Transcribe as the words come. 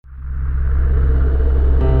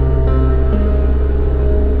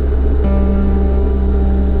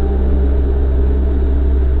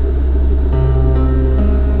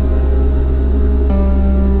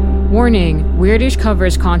Weirdish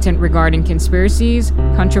covers content regarding conspiracies,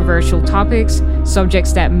 controversial topics,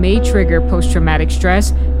 subjects that may trigger post-traumatic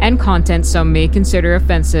stress, and content some may consider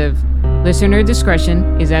offensive. Listener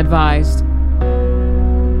discretion is advised.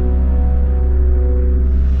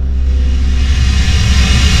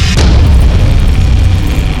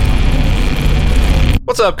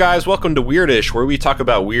 What's up, guys? Welcome to Weirdish, where we talk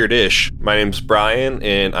about weirdish. My name's Brian,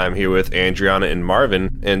 and I'm here with Andriana and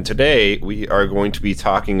Marvin, and today we are going to be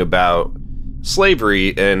talking about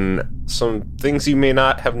slavery and some things you may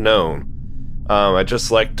not have known. I'd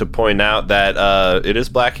just like to point out that it is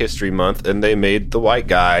Black History Month, and they made the white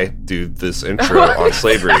guy do this intro on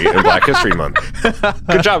slavery in Black History Month.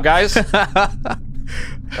 Good job, guys.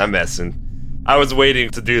 I'm messing. I was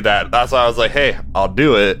waiting to do that. That's why I was like, hey, I'll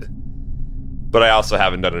do it. But I also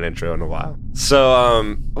haven't done an intro in a while.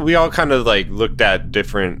 So we all kind of like looked at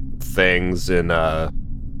different things in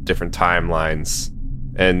different timelines.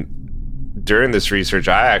 And during this research,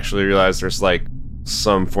 I actually realized there's like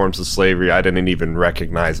some forms of slavery I didn't even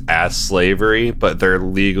recognize as slavery, but they're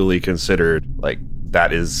legally considered like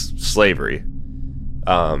that is slavery.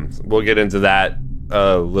 We'll get into that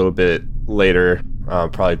a little bit later,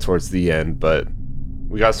 probably towards the end, but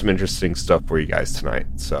we got some interesting stuff for you guys tonight.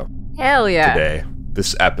 So hell yeah. Today,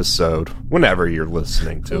 this episode, whenever you're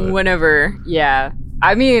listening to it. Whenever, yeah.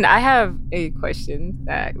 I mean, I have a question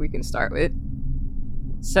that we can start with.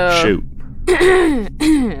 So shoot.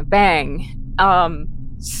 Bang. I'm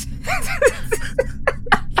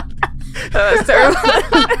gonna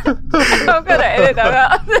edit that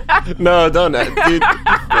out. No, don't, dude.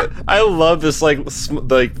 I love this, like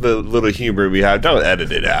the little humor we have. Don't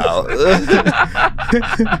edit it out.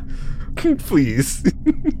 Please.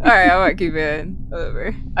 Alright, I won't keep it in.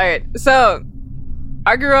 Whatever. Alright, so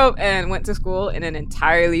I grew up and went to school in an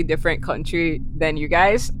entirely different country than you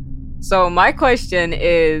guys. So my question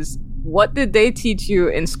is, what did they teach you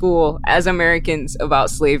in school as Americans about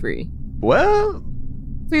slavery? Well,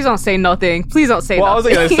 please don't say nothing. Please don't say nothing. I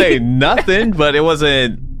wasn't going to say nothing, but it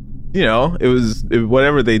wasn't, it was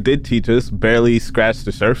whatever they did teach us barely scratched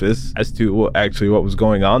the surface as to what was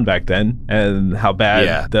going on back then and how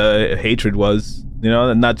bad the hatred was,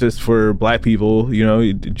 and not just for Black people,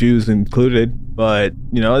 Jews included, but,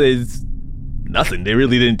 there's nothing. They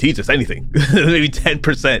really didn't teach us anything. Maybe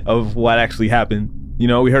 10% of what actually happened.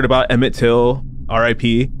 We heard about Emmett Till,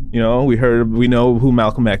 R.I.P. We know who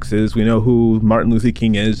Malcolm X is. We know who Martin Luther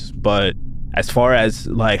King is. But as far as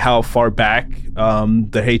like how far back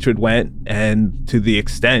the hatred went and to the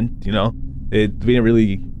extent, we didn't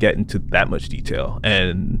really get into that much detail.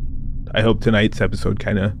 And I hope tonight's episode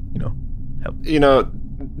kind of, help.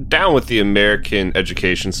 Down with the American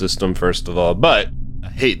education system, first of all, but I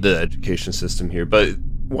hate the education system here. But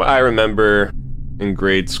what I remember in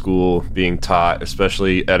grade school being taught,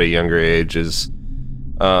 especially at a younger age, is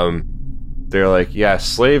they're like,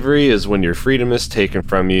 slavery is when your freedom is taken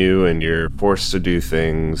from you and you're forced to do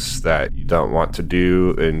things that you don't want to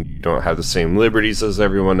do and you don't have the same liberties as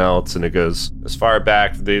everyone else. And it goes as far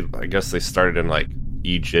back, I guess they started in like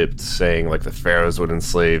Egypt, saying like the pharaohs would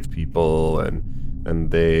enslave people, and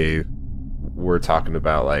they were talking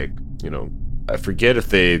about like, I forget if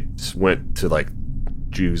they went to like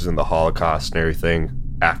Jews in the Holocaust and everything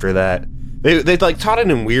after that. They like taught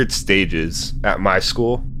it in weird stages at my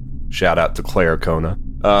school. Shout out to Claire Kona.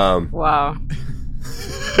 Wow.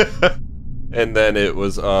 And then it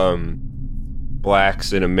was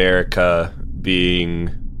blacks in America being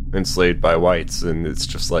enslaved by whites, and it's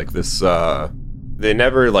just like this they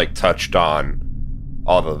never like touched on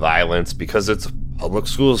all the violence because it's a public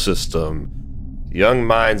school system. Young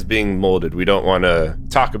minds being molded. We don't want to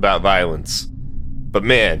talk about violence. But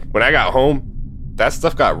man, when I got home, that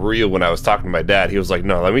stuff got real when I was talking to my dad. He was like,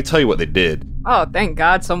 no, let me tell you what they did. Oh, thank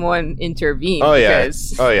God someone intervened. Oh, yeah.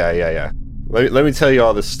 Because... Oh, yeah. Let me tell you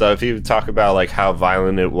all this stuff. He would talk about, like, how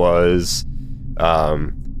violent it was.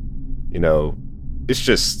 It's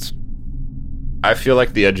just... I feel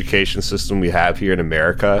like the education system we have here in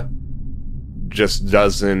America just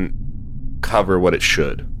doesn't cover what it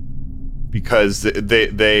should. Because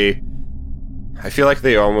they I feel like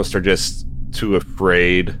they almost are just too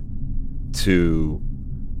afraid to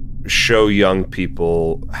show young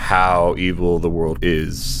people how evil the world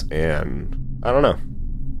is, and I don't know.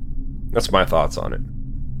 That's my thoughts on it.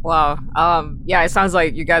 Wow. It sounds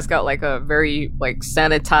like you guys got like a very like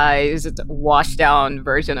sanitized, washed down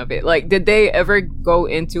version of it. Like, did they ever go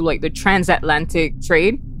into like the transatlantic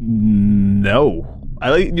trade? No.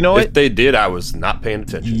 If they did, I was not paying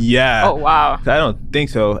attention. Yeah. Oh, wow. I don't think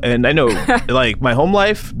so. And I know, like, my home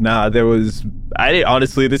life,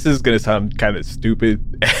 honestly, this is going to sound kind of stupid.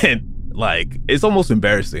 And Like, it's almost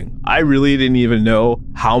embarrassing. I really didn't even know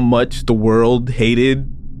how much the world hated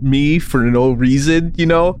me for no reason, you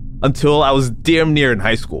know, until I was damn near in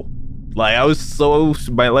high school. Like, I was so,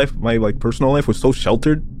 my like personal life was so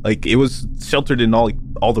sheltered. Like, it was sheltered in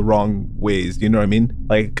all the wrong ways, you know what I mean?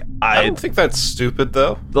 Like, I don't think that's stupid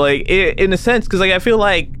though. Like, in a sense, because like I feel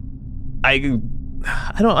like I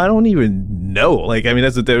don't even know. Like, I mean,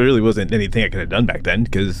 there really wasn't anything I could have done back then,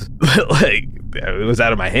 because like it was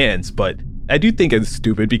out of my hands. But I do think it's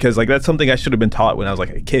stupid because like that's something I should have been taught when I was like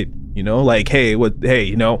a kid. You know, like, hey,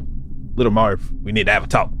 you know, little Marv, we need to have a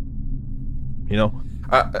talk. You know.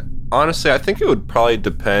 Honestly, I think it would probably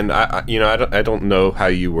depend. I don't know how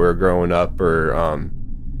you were growing up, or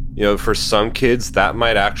you know, for some kids that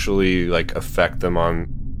might actually like affect them on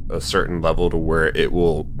a certain level to where it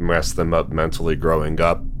will mess them up mentally growing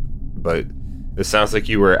up. But it sounds like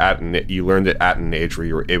you learned it at an age where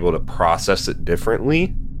you were able to process it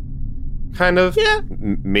differently. Kind of. Yeah.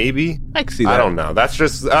 Maybe. I can see that. I don't know. That's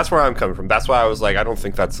where I'm coming from. That's why I was like, I don't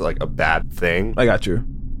think that's like a bad thing. I got you.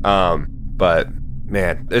 But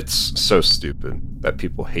man, it's so stupid that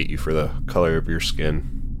people hate you for the color of your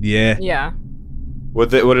skin. Yeah. Yeah. What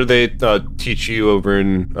did they teach you over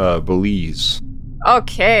in Belize?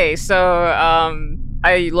 Okay, so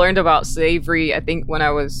I learned about slavery, I think, when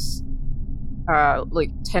I was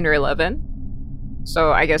like 10 or 11.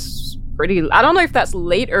 So I guess I don't know if that's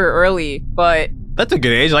late or early, but that's a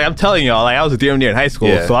good age. Like, I'm telling y'all, like, I was damn near in high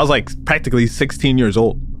school, so I was like practically 16 years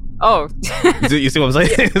old. Oh. You see what I'm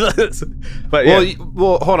saying? But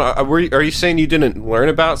well, hold on. Are you saying you didn't learn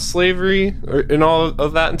about slavery and all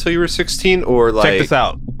of that until you were 16, or like? Check this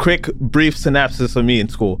out. Quick, brief synopsis of me in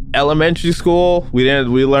school. Elementary school, we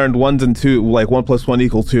learned ones and two, like 1 + 1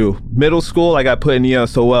 = 2. Middle school, I got put in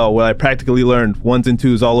ESOL, where I practically learned ones and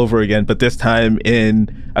twos all over again, but this time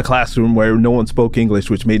in a classroom where no one spoke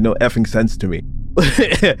English, which made no effing sense to me.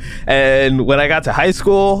 And when I got to high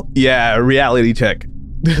school, reality check.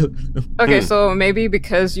 Okay, so maybe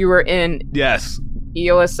because you were in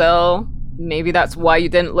EOSL, maybe that's why you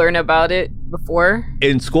didn't learn about it before?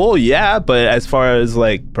 In school, yeah, but as far as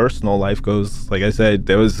like personal life goes, like I said,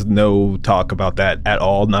 there was no talk about that at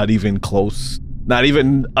all, not even close. Not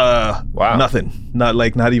even nothing. Not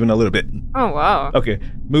even a little bit. Oh wow. Okay,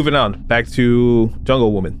 moving on. Back to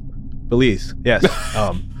Jungle Woman. Belize, yes.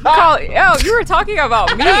 You were talking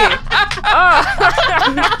about me.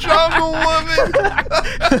 Jungle Woman.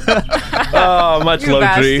 Oh, much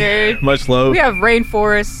love, Tree. Much love. We have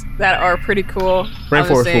rainforests that are pretty cool.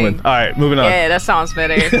 Rainforest Woman. All right, moving on. Yeah, that sounds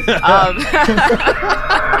better.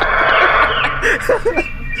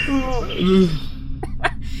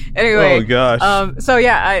 Anyway. Oh gosh. So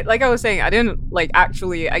yeah, like I was saying, I didn't like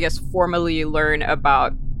actually, I guess, formally learn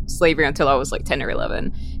about slavery until I was like 10 or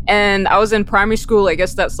 11. And I was in primary school. I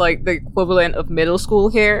guess that's like the equivalent of middle school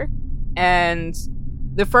here. And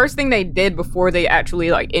the first thing they did before they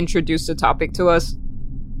actually like introduced the topic to us,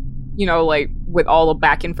 you know, like with all the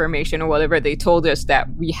back information or whatever, they told us that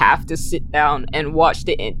we have to sit down and watch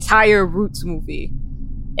the entire Roots movie.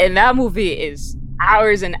 And that movie is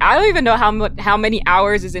hours, and I don't even know how many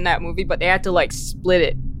hours is in that movie, but they had to like split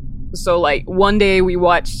it. So like one day we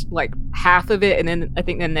watched like half of it, and then I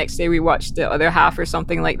think the next day we watched the other half or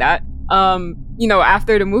something like that. You know,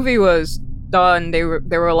 after the movie was done, they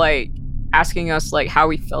were like asking us like how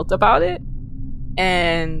we felt about it.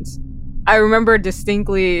 And I remember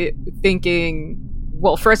distinctly thinking,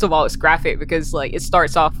 well, first of all, it's graphic because like it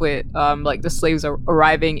starts off with like the slaves are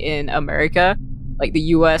arriving in America, like the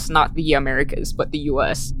US, not the Americas, but the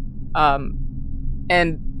US.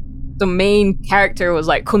 And the main character was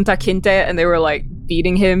like Kunta Kinte, and they were like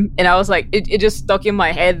beating him. And I was like, it just stuck in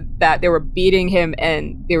my head that they were beating him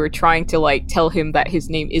and they were trying to like tell him that his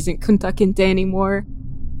name isn't Kunta Kinte anymore.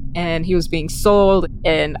 And he was being sold,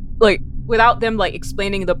 and like without them like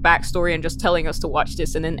explaining the backstory and just telling us to watch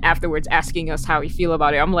this and then afterwards asking us how we feel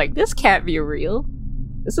about it, I'm like, this can't be real.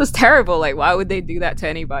 This is terrible. Like, why would they do that to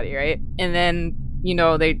anybody, right? And then, you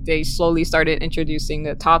know, they slowly started introducing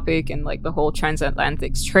the topic and like the whole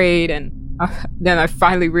transatlantic trade, and then I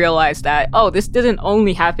finally realized that, oh, this didn't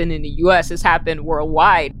only happen in the US, this happened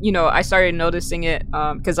worldwide. You know, I started noticing it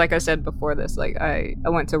because like I said before this, like I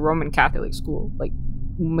went to Roman Catholic school like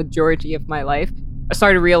majority of my life. I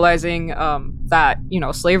started realizing that, you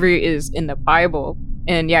know, slavery is in the Bible,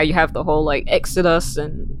 and yeah, you have the whole like Exodus,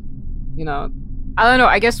 and you know, I don't know,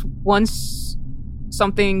 I guess once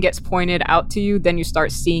something gets pointed out to you, then you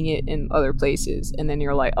start seeing it in other places, and then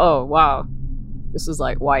you're like, oh wow, this is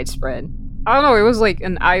like widespread. I don't know, it was like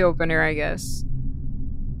an eye-opener, I guess.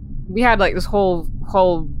 We had like this whole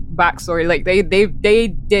backstory, like they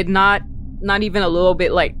did not not even a little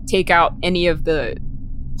bit like take out any of the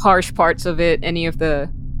harsh parts of it, any of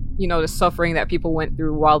the, you know, the suffering that people went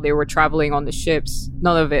through while they were traveling on the ships.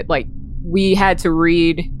 None of it. Like, we had to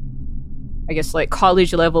read, I guess, like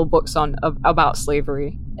college level books about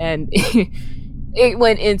slavery, and it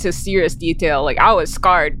went into serious detail. Like, I was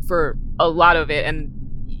scarred for a lot of it, and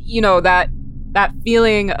you know, that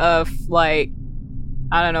feeling of like,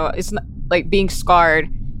 I don't know, it's not, like, being scarred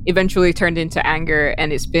eventually turned into anger,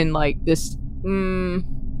 and it's been like this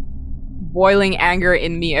boiling anger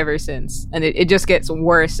in me ever since, and it just gets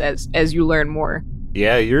worse as you learn more.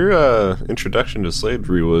 Yeah, your introduction to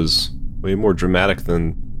slavery was way more dramatic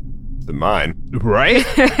than mine. Right?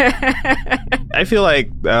 I feel like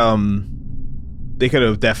they could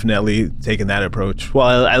have definitely taken that approach.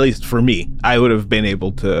 Well, at least for me, I would have been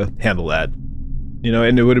able to handle that. You know,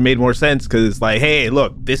 and it would have made more sense because it's like, hey,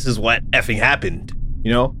 look, this is what effing happened.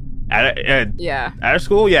 You know? At our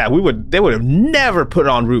school, yeah, they would have never put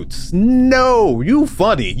on Roots. No, you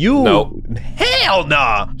funny. Nope. Hell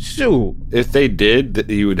nah. Shoot. If they did,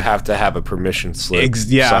 you would have to have a permission slip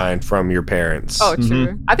signed from your parents. Oh, true.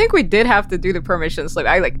 Mm-hmm. I think we did have to do the permission slip.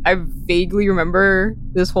 I vaguely remember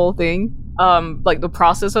this whole thing, like the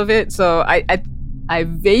process of it. So I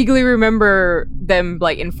vaguely remember them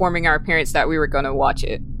like informing our parents that we were gonna watch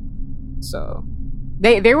it. So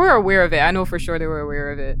they were aware of it. I know for sure they were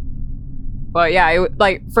aware of it. But yeah,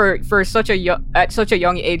 like for such a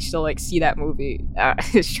young age to like see that movie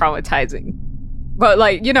is traumatizing. But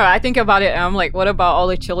like, you know, I think about it and I'm like, what about all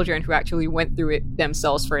the children who actually went through it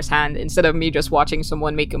themselves firsthand instead of me just watching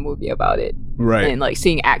someone make a movie about it, right? And like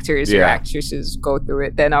seeing actors or actresses go through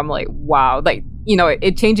it. Then I'm like, wow, like, you know,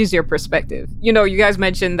 it changes your perspective. You know, you guys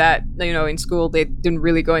mentioned that, you know, in school they didn't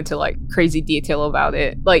really go into like crazy detail about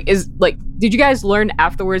it. Like, did you guys learn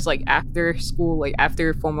afterwards, like after school, like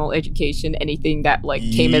after formal education, anything that like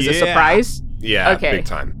came as a surprise? Yeah, okay. Big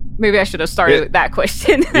time. Maybe I should have started with that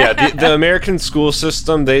question. Yeah, the American school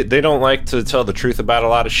system, they don't like to tell the truth about a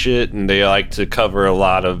lot of shit, and they like to cover a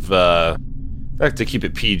lot of, they like to keep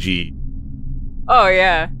it PG. Oh,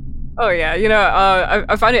 yeah. You know,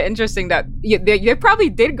 I find it interesting that they probably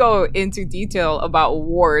did go into detail about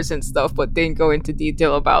wars and stuff, but didn't go into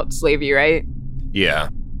detail about slavery, right? Yeah.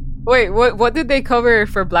 Wait, what did they cover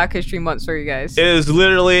for Black History Month for you guys?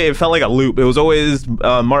 It felt like a loop. It was always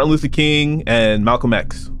Martin Luther King and Malcolm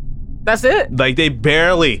X. That's it? Like, they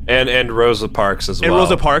barely... And Rosa Parks as well. And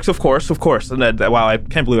Rosa Parks, of course. And wow, I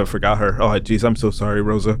can't believe I forgot her. Oh, jeez, I'm so sorry,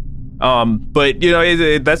 Rosa. But, you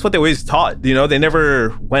know, that's what they always taught. You know, they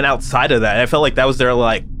never went outside of that. I felt like that was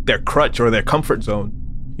their crutch or their comfort zone.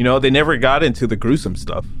 You know, they never got into the gruesome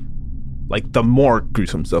stuff. Like, the more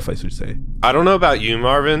gruesome stuff, I should say. I don't know about you,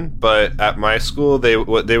 Marvin, but at my school,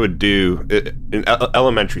 what they would do... In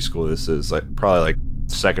elementary school, this is like probably like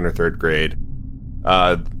 2nd or 3rd grade.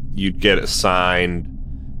 You'd get assigned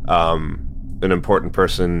an important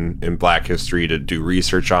person in Black history to do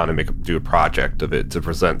research on and do a project of it to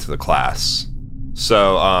present to the class.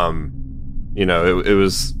 So, you know, it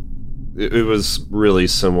was really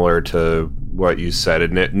similar to what you said,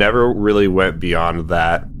 and it never really went beyond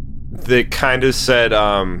that. They kind of said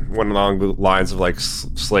went along the lines of like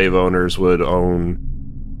slave owners would own,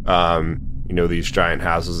 you know, these giant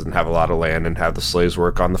houses and have a lot of land and have the slaves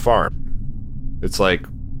work on the farm. It's like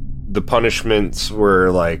the punishments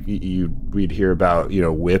were like we'd hear about, you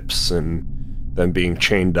know, whips and them being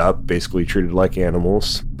chained up, basically treated like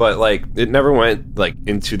animals. But like it never went like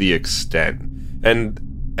into the extent. And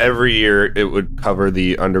every year it would cover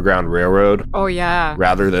the Underground Railroad. Oh yeah.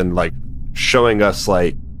 Rather than like showing us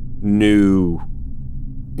like new,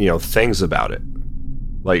 you know, things about it,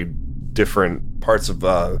 like different parts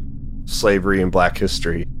of slavery and Black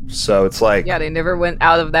history. So it's like, yeah, they never went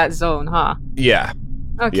out of that zone, huh? Yeah.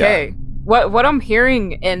 Okay. Yeah. What I'm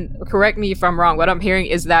hearing, and correct me if I'm wrong, what I'm hearing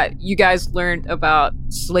is that you guys learned about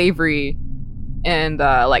slavery and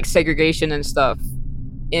like segregation and stuff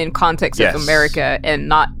in context of America and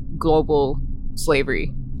not global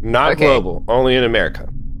slavery. Not global, only in America.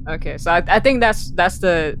 Okay, so I think that's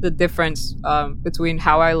the difference between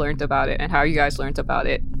how I learned about it and how you guys learned about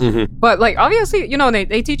it. Mm-hmm. But like obviously, you know,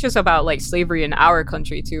 they teach us about like slavery in our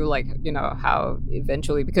country too, like, you know, how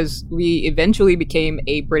eventually, because we eventually became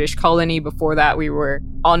a British colony. Before that, we were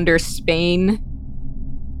under Spain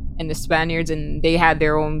and the Spaniards, and they had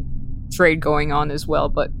their own trade going on as well.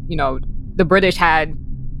 But you know, the British had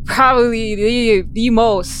probably the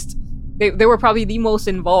most. They were probably the most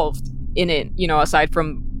involved in it, you know, aside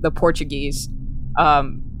from the Portuguese. So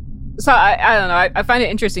I don't know. I find it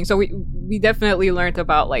interesting. So we definitely learned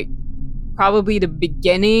about like probably the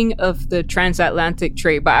beginning of the transatlantic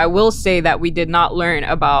trade, but I will say that we did not learn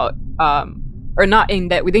about or not in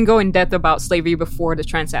depth. We didn't go in depth about slavery before the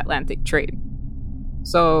transatlantic trade.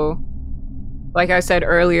 So, like I said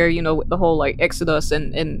earlier, you know, with the whole like Exodus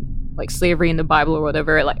and like slavery in the Bible or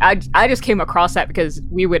whatever, like I just came across that because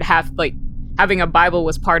we would have like having a Bible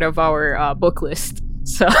was part of our book list.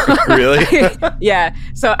 So really, yeah.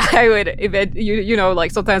 So I would, you know, like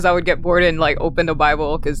sometimes I would get bored and like open the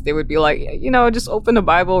Bible because they would be like, you know, just open the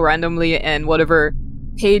Bible randomly and whatever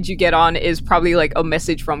page you get on is probably like a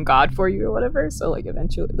message from God for you or whatever. So like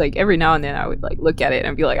eventually, like every now and then I would like look at it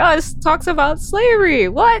and be like, oh, this talks about slavery.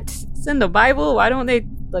 What? It's in the Bible. Why don't they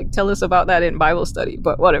like tell us about that in Bible study?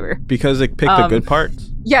 But whatever. Because they picked the good parts.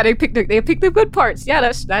 Yeah, they picked the good parts. Yeah,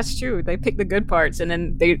 that's true. They pick the good parts and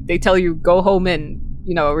then they tell you go home and,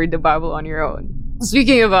 you know, read the Bible on your own.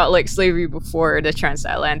 Speaking about like slavery before the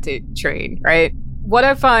transatlantic trade, right? What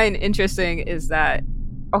I find interesting is that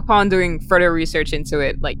upon doing further research into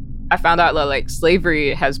it, like I found out that like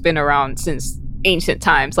slavery has been around since ancient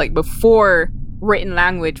times, like before written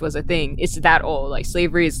language was a thing. It's that old. Like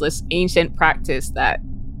slavery is this ancient practice that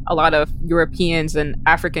a lot of Europeans and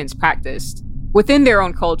Africans practiced within their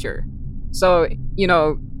own culture. So, you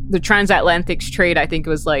know, the transatlantic trade, I think,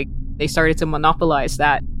 was like they started to monopolize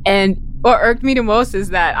that. And what irked me the most is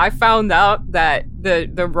that I found out that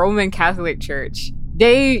the Roman Catholic Church,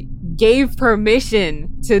 they gave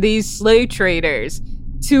permission to these slave traders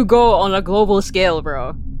to go on a global scale,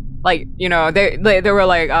 bro. Like, you know, they were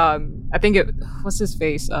like, I think what's his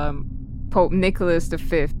face? Pope Nicholas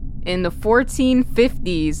V. In the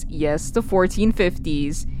 1450s, yes, the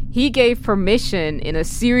 1450s, he gave permission in a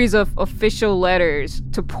series of official letters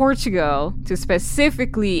to Portugal to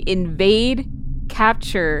specifically invade,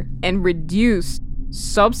 capture, and reduce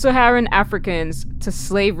sub-Saharan Africans to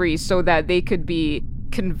slavery so that they could be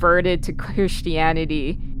converted to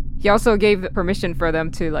Christianity. He also gave permission for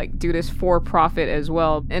them to like do this for profit as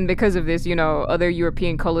well. And because of this, you know, other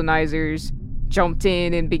European colonizers jumped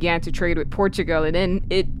in and began to trade with Portugal, and then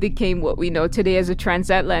it became what we know today as a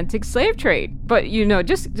transatlantic slave trade. But you know,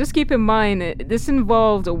 just keep in mind, this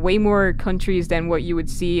involved way more countries than what you would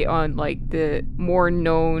see on like the more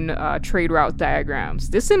known trade route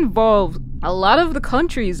diagrams. This involved a lot of the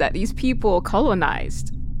countries that these people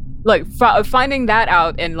colonized. Like finding that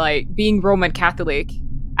out and like being Roman Catholic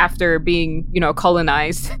after being, you know,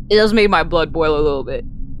 colonized, it just made my blood boil a little bit.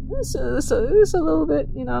 It's a little bit,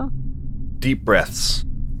 you know. Deep breaths.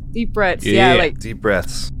 Deep breaths, yeah, like deep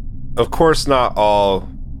breaths. Of course, not all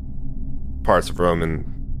parts of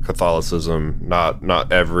Roman Catholicism,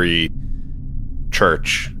 not every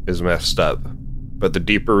church is messed up, but the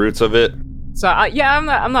deeper roots of it. So I'm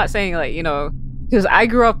not saying like, you know, because I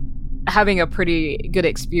grew up having a pretty good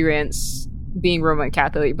experience being Roman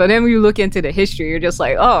Catholic, but then when you look into the history, you're just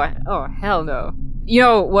like, oh hell no. You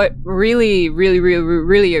know what really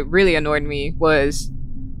annoyed me was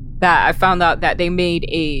that I found out that they made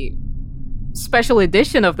a special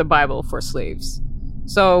edition of the Bible for slaves.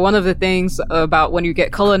 So one of the things about when you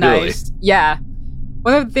get colonized,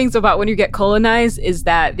 one of the things about when you get colonized is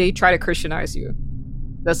that they try to Christianize you.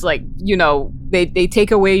 That's like, you know, they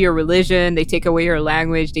take away your religion, they take away your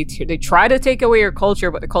language, they try to take away your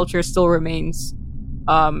culture, but the culture still remains.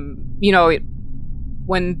 You know,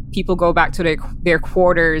 when people go back to their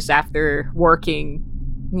quarters after working,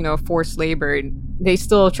 you know, forced labor, they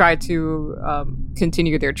still try to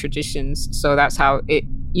continue their traditions. So that's how it,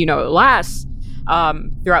 you know, lasts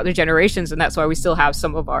throughout the generations, and that's why we still have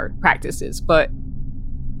some of our practices. But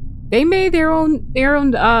they made their own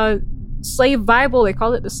slave Bible. They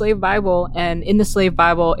call it the slave Bible, and in the slave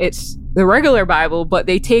Bible, it's the regular Bible, but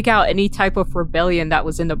they take out any type of rebellion that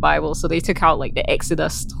was in the Bible. So they took out like the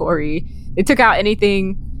Exodus story. They took out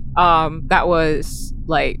anything that was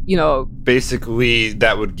like, you know, basically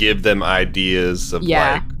that would give them ideas of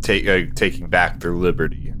like taking back their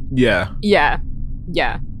liberty. Yeah.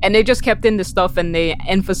 And they just kept in the stuff, and they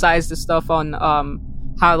emphasized the stuff on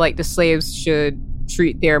how like the slaves should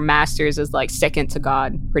treat their masters as like second to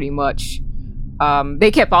God, pretty much.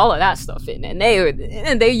 They kept all of that stuff in, and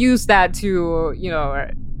they used that to, you know,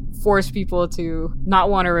 force people to not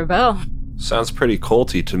want to rebel. Sounds pretty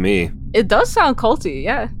culty to me. It does sound culty,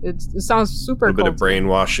 yeah. It sounds super culty. A bit of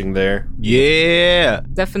brainwashing there. Yeah.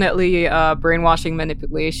 Definitely brainwashing,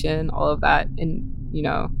 manipulation, all of that. And, you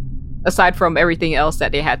know, aside from everything else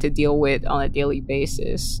that they had to deal with on a daily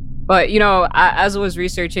basis. But, you know, as I was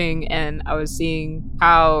researching and I was seeing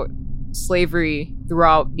how slavery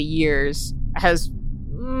throughout the years has,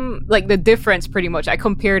 like, the difference pretty much. I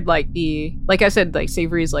compared, like I said, like,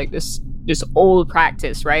 slavery is like this old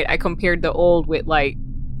practice, right? I compared the old with, like,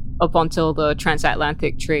 up until the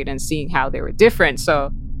transatlantic trade and seeing how they were different.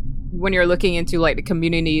 So when you're looking into like the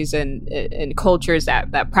communities and cultures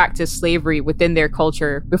that practice slavery within their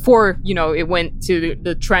culture before, you know, it went to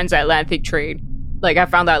the transatlantic trade. Like I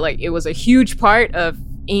found out like it was a huge part of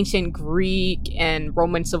ancient Greek and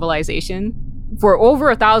Roman civilization. For over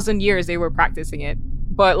 1,000 years, they were practicing it.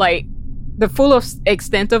 But like the full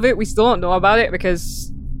extent of it, we still don't know about it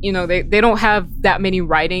because, you know, they don't have that many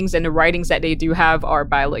writings, and the writings that they do have are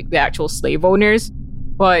by like the actual slave owners.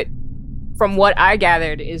 But from what I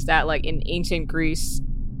gathered is that like in ancient Greece,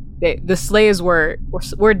 the slaves were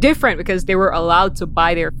different because they were allowed to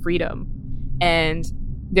buy their freedom, and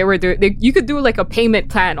you could do like a payment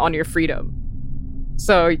plan on your freedom.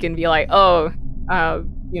 So you can be like,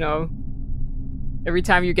 you know, every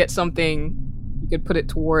time you get something, you could put it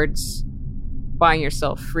towards buying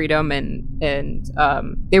yourself freedom, and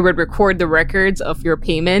they would record the records of your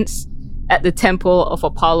payments at the Temple of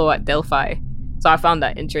Apollo at Delphi. So I found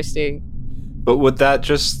that interesting. But would that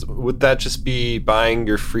just be buying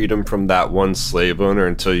your freedom from that one slave owner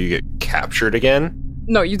until you get captured again?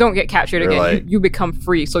 No, you don't get captured again. Like, you become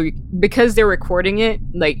free. So because they're recording it,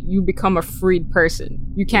 like you become a freed person.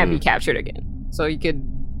 You can't be captured again. So you could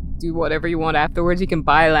do whatever you want afterwards. You can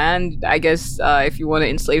buy land. I guess if you want to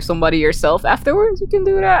enslave somebody yourself afterwards, you can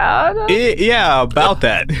do that. Yeah, about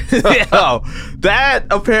that. Yeah, that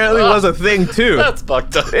apparently was a thing too. That's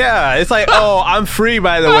fucked up. Yeah, it's like, oh, I'm free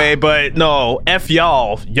by the way, but no, F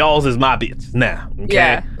y'all. Y'all's is my bitch now. Okay?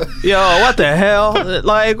 Yeah. Yo, what the hell?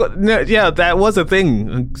 Like, yeah, that was a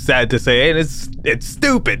thing. Sad to say, and it's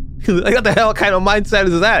stupid. Like, what the hell kind of mindset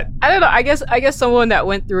is that? I don't know. I guess someone that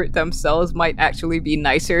went through it themselves might actually be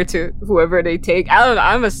nicer to whoever they take. I don't know.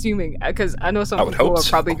 I'm assuming because I know some people are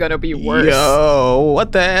probably gonna be worse. Yo,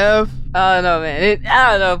 what the F? I don't know, man.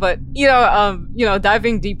 I don't know, but you know,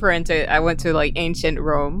 diving deeper into it, I went to like ancient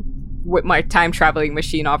Rome with my time traveling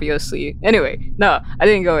machine, obviously. Anyway, no, I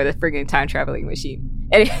didn't go with a friggin' time traveling machine.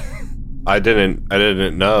 I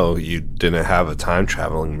didn't know you didn't have a time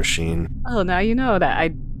traveling machine. Oh, now you know that I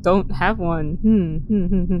don't have one.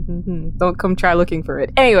 Don't come try looking for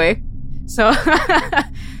it. Anyway, so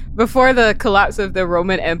before the collapse of the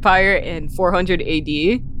Roman Empire in 400 AD,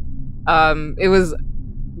 it was,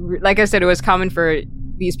 like I said, it was common for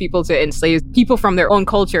these people to enslave people from their own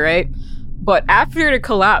culture, right? But after the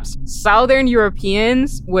collapse, Southern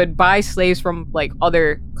Europeans would buy slaves from like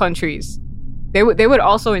other countries. They would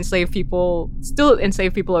also enslave people, still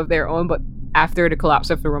enslave people of their own, but after the collapse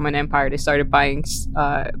of the Roman Empire, they started buying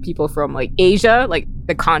people from like Asia, like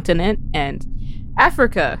the continent, and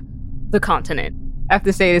Africa, the continent. I have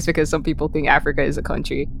to say this because some people think Africa is a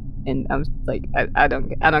country, and I'm like, I don't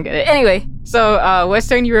get it. Anyway, so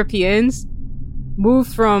Western Europeans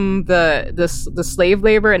moved from the slave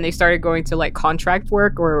labor, and they started going to like contract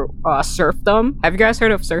work or serfdom. Have you guys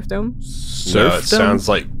heard of serfdom? No, it sounds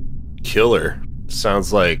like killer.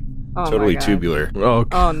 Sounds like totally tubular.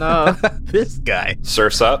 Oh no. This guy.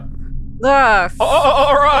 Surf's up.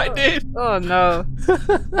 All right, dude. Oh no.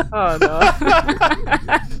 Oh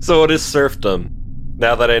no. So what is serfdom?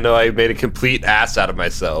 Now that I know I made a complete ass out of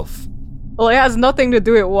myself. Well, it has nothing to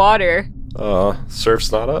do with water.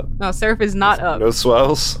 Surf's not up? No, surf is not up. No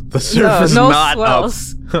swells? The surf is not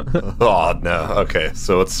swells. up. Oh, no. Okay,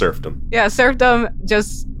 so what's serfdom? Yeah, serfdom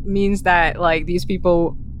just means that, like, these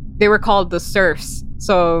people, they were called the serfs.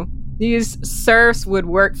 So these serfs would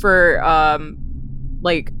work for,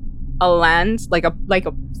 like, a land, like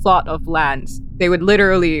a plot of lands. They would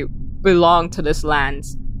literally belong to this land,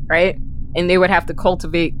 right? And they would have to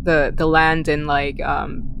cultivate the land and, like,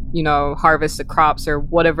 you know, harvest the crops or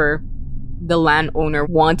whatever the landowner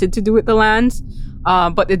wanted to do with the land.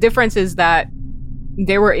 But the difference is that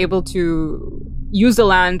they were able to use the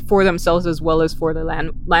land for themselves as well as for the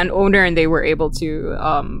landowner, and they were able to,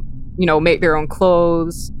 you know, make their own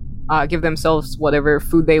clothes, give themselves whatever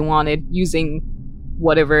food they wanted using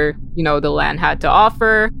whatever, you know, the land had to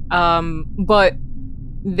offer. But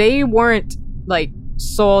they weren't, like,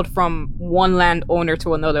 sold from one landowner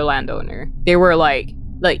to another landowner. They were like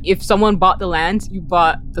if someone bought the land, you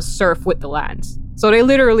bought the serf with the land. So they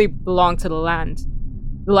literally belong to the land.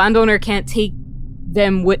 The landowner can't take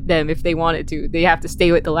them with them if they wanted to. They have to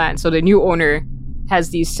stay with the land. So the new owner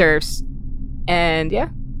has these serfs. And yeah,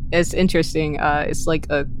 it's interesting. It's like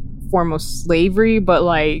a form of slavery, but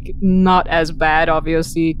like not as bad,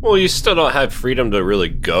 obviously. Well, you still don't have freedom to really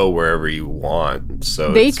go wherever you want.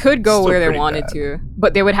 So they could go where they wanted to,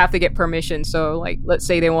 but they would have to get permission. So like, let's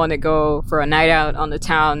say they want to go for a night out on the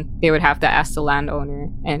town, they would have to ask the landowner,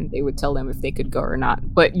 and they would tell them if they could go or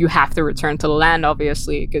not. But you have to return to the land,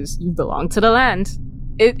 obviously, because you belong to the land.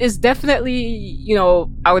 It is definitely, you know,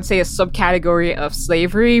 I would say a subcategory of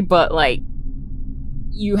slavery, but like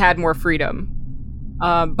you had more freedom.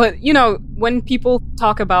 But, you know, when people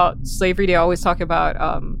talk about slavery, they always talk about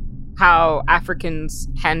how Africans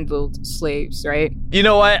handled slaves, right? You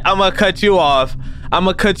know what? I'm going to cut you off.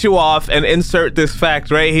 And insert this fact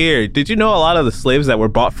right here. Did you know a lot of the slaves that were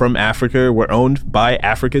bought from Africa were owned by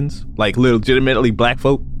Africans? Like legitimately black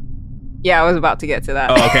folk? Yeah, I was about to get to that.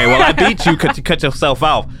 Oh, okay. Well, I beat you. Cut yourself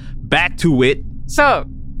out. Back to it. So,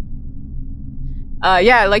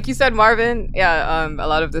 yeah, like you said, Marvin, yeah, a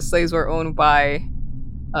lot of the slaves were owned by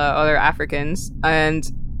other Africans, and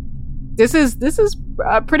this is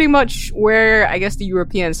pretty much where I guess the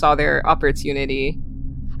Europeans saw their opportunity.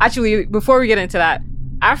 Actually, before we get into that,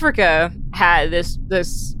 Africa had this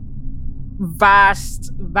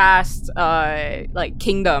vast like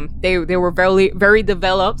kingdom. They were very very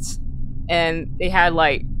developed, and they had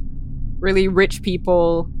like really rich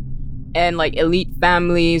people and like elite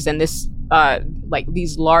families and this like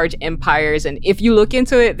these large empires. And if you look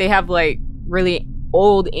into it, they have like really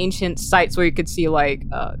old ancient sites where you could see like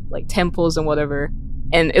temples and whatever,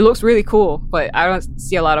 and it looks really cool, but I don't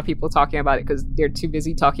see a lot of people talking about it because they're too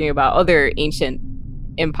busy talking about other ancient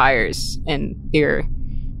empires and their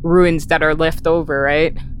ruins that are left over,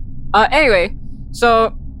 right? Anyway,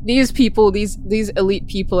 so these people, these elite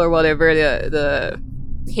people or whatever, the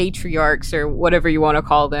patriarchs or whatever you want to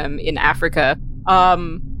call them in Africa,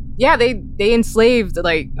 yeah, they enslaved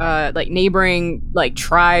like neighboring like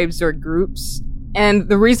tribes or groups. And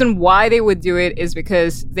the reason why they would do it is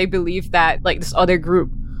because they believed that like this other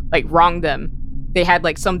group like wronged them. They had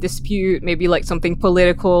like some dispute, maybe like something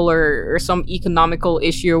political or some economical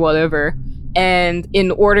issue or whatever. And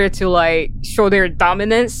in order to like show their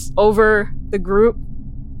dominance over the group,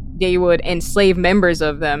 they would enslave members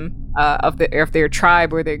of them, of their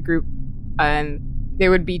tribe or their group, and they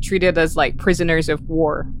would be treated as like prisoners of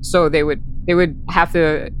war. So they would have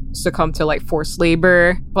to succumb to like forced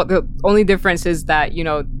labor. But the only difference is that, you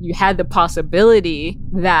know, you had the possibility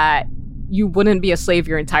that you wouldn't be a slave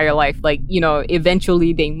your entire life. Like, you know,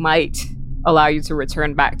 eventually they might allow you to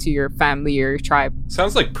return back to your family or your tribe.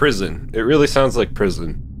 Sounds like prison. It really sounds like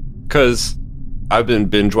prison. Because I've been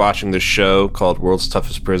binge watching this show called World's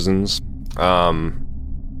Toughest Prisons on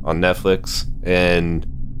Netflix. And,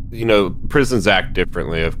 you know, prisons act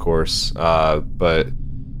differently, of course. But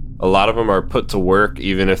a lot of them are put to work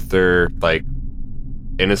even if they're like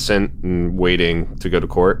innocent and waiting to go to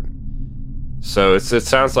court. So it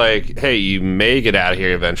sounds like, hey, you may get out of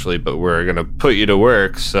here eventually, but we're going to put you to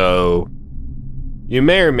work. So you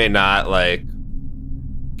may or may not like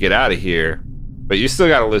get out of here, but you still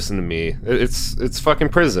got to listen to me. It's fucking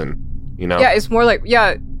prison, you know? Yeah, it's more like,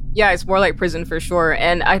 it's more like prison for sure.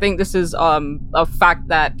 And I think this is a fact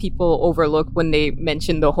that people overlook when they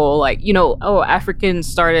mention the whole like, you know, oh, Africans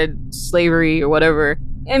started slavery or whatever.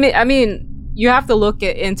 I mean, you have to look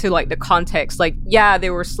into like the context. Like, yeah, they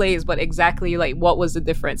were slaves, but exactly like what was the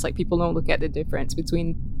difference? Like, people don't look at the difference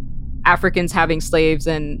between Africans having slaves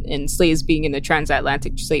and slaves being in the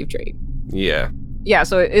transatlantic slave trade. Yeah,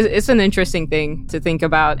 so it's an interesting thing to think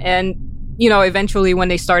about. And you know, eventually when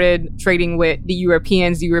they started trading with the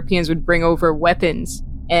Europeans would bring over weapons,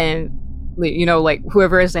 and, you know, like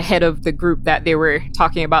whoever is the head of the group that they were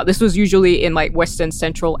talking about, this was usually in like Western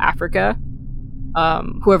Central Africa.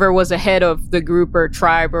 Whoever was the head of the group or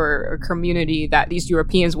tribe or community that these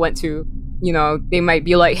Europeans went to, you know, they might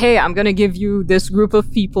be like, hey, I'm going to give you this group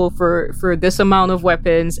of people for this amount of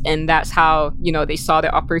weapons. And that's how, you know, they saw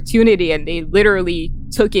the opportunity and they literally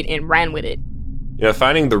took it and ran with it. You know,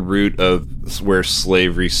 finding the root of where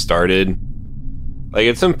slavery started, like,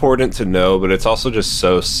 it's important to know, but it's also just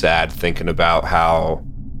so sad thinking about how,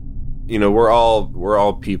 you know, we're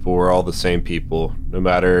all people, we're all the same people, no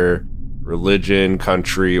matter religion,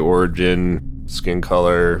 country, origin, skin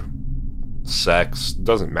color, sex,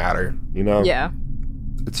 doesn't matter, you know? Yeah.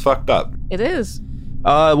 It's fucked up. It is.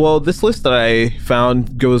 Well, this list that I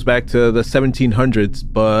found goes back to the 1700s,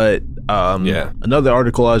 but another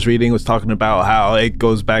article I was reading was talking about how it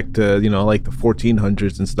goes back to, you know, like the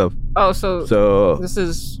 1400s and stuff. Oh, so this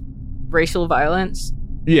is racial violence?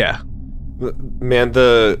 Yeah. Man,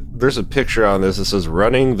 there's a picture on this that says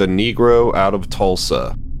running the Negro out of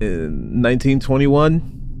Tulsa. In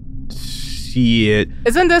 1921? Shit.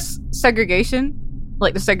 Isn't this segregation?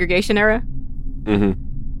 Like the segregation era? Mm-hmm.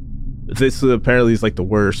 This apparently is like the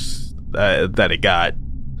worst that it got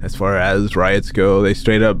as far as riots go. They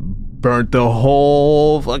straight up burnt the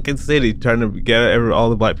whole fucking city trying to get all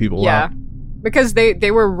the black people out. Yeah, because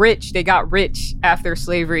they were rich. They got rich after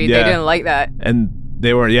slavery. Yeah. They didn't like that. And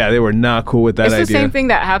they were not cool with that idea. It's the same thing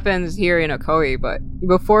that happens here in Ocoee, but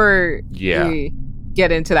before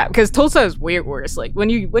get into that because Tulsa is way worse. Like when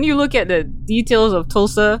you look at the details of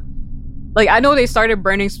Tulsa, like I know they started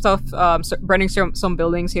burning stuff, burning some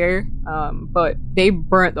buildings here, but they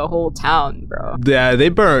burnt the whole town, bro. Yeah, they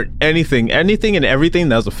burnt anything and everything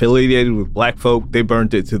that was affiliated with black folk. They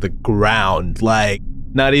burnt it to the ground. Like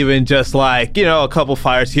not even just like, you know, a couple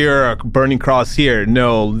fires here or a burning cross here.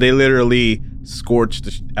 No, they literally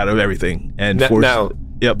scorched out of everything and forced. Now,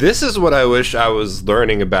 yep. This is what I wish I was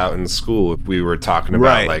learning about in school if we were talking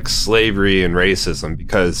about like slavery and racism,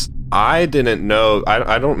 because I didn't know,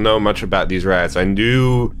 I don't know much about these riots. I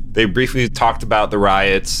knew they briefly talked about the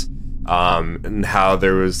riots and how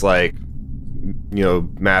there was like, you know,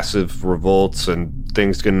 massive revolts and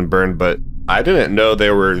things getting burned, but I didn't know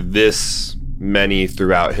there were this many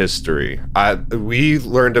throughout history. We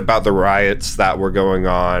learned about the riots that were going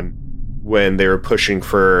on when they were pushing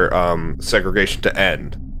for segregation to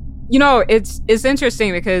end. You know, it's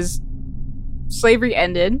interesting because slavery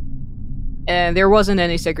ended and there wasn't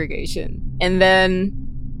any segregation. And then,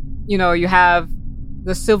 you know, you have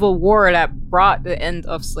the Civil War that brought the end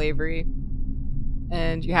of slavery.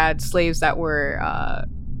 And you had slaves that were...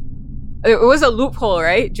 it was a loophole,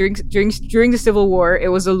 right? During the Civil War, it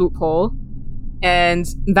was a loophole. And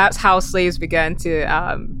that's how slaves began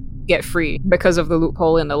to get free, because of the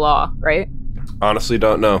loophole in the law, right? Honestly,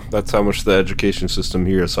 don't know. That's how much the education system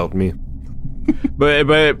here has helped me.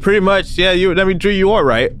 But pretty much, yeah. Drew, you are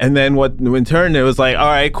right. And then in turn, it was like, all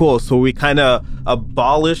right, cool. So we kind of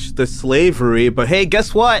abolished the slavery, but hey,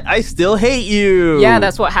 guess what? I still hate you. Yeah,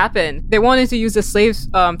 that's what happened. They wanted to use the slaves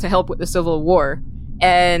to help with the Civil War,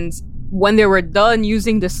 and when they were done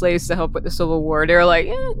using the slaves to help with the Civil War, they were like,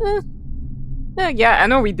 yeah, I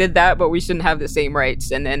know we did that, but we shouldn't have the same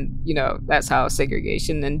rights. And then, you know, that's how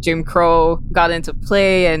segregation and Jim Crow got into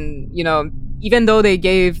play. And, you know, even though they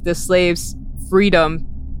gave the slaves freedom,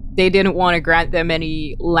 they didn't want to grant them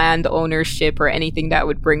any land ownership or anything that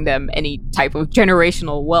would bring them any type of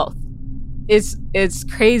generational wealth. It's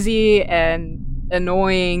crazy and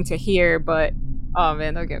annoying to hear, but oh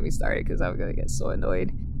man, don't get me started because I'm gonna get so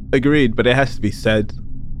annoyed. Agreed, but it has to be said.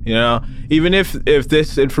 You know, even if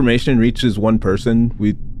this information reaches one person,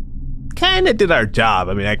 we kind of did our job.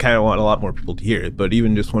 I mean, I kind of want a lot more people to hear it, but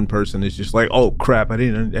even just one person is just like, oh crap, I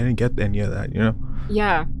didn't get any of that, you know?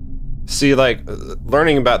 Yeah. See, like,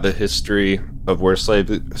 learning about the history of where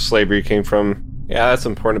slavery came from, yeah, that's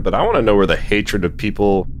important, but I want to know where the hatred of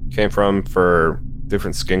people came from for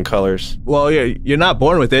different skin colors. Well, yeah, you're not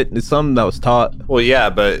born with it. It's something that was taught. Well, yeah,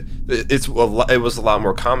 but it was a lot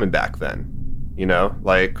more common back then. You know,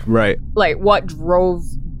 like... Right. Like, what drove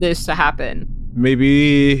this to happen?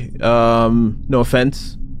 Maybe, no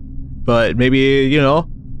offense, but maybe, you know...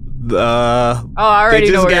 I already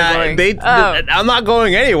know where you're going. I'm not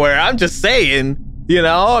going anywhere. I'm just saying, you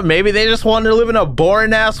know, maybe they just wanted to live in a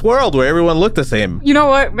boring-ass world where everyone looked the same. You know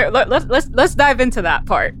what? Let's dive into that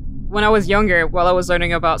part. When I was younger, while I was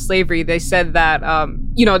learning about slavery, they said that,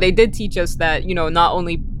 you know, they did teach us that, you know, not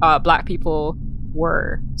only black people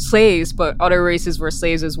were slaves, but other races were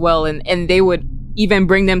slaves as well, and they would even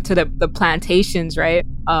bring them to the plantations, right?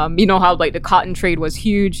 You know how like the cotton trade was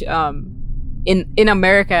huge in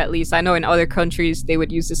America, at least. I know in other countries they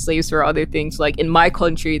would use the slaves for other things. Like in my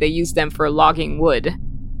country, they used them for logging wood,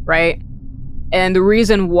 right? And the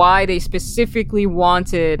reason why they specifically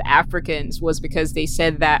wanted Africans was because they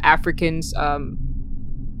said that Africans,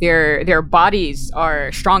 their bodies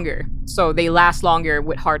are stronger, so they last longer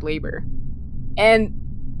with hard labor. And,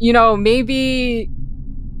 you know, maybe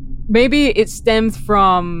it stemmed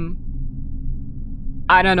from,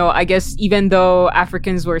 I don't know, I guess even though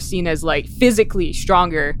Africans were seen as like physically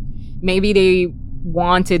stronger, maybe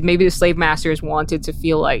the slave masters wanted to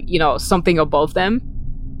feel like, you know, something above them.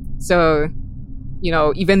 So, you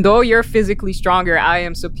know, even though you're physically stronger, I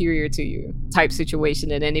am superior to you type situation.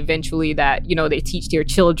 And then eventually that, you know, they teach their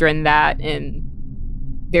children that, and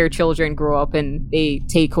their children grow up and they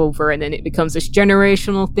take over, and then it becomes this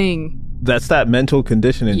generational thing. That's that mental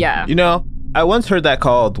conditioning. Yeah. You know, I once heard that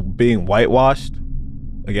called being whitewashed.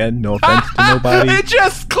 Again, no offense to nobody. It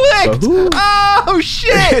just clicked! Oh,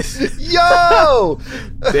 shit! Yo!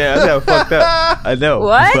 Yeah, I know, fucked up. I know.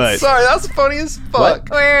 What? But... Sorry, that was funny as fuck.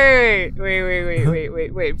 Wait.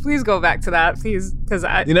 Please go back to that, please, because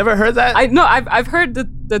You never heard that? I've heard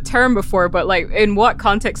the term before, but like, in what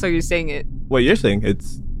context are you saying it? Well, you're saying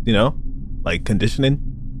it's, you know, like conditioning.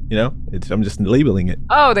 You know, I'm just labeling it.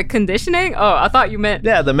 Oh, the conditioning? Oh, I thought you meant...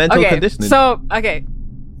 Yeah, the mental conditioning.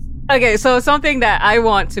 Okay, so something that I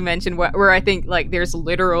want to mention where I think like there's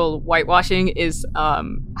literal whitewashing is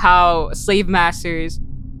how slave masters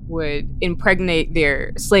would impregnate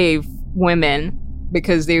their slave women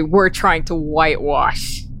because they were trying to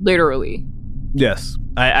whitewash, literally. Yes,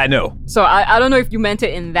 I know. So I don't know if you meant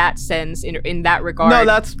it in that sense, in that regard. No,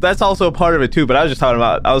 that's also a part of it too. But I was just talking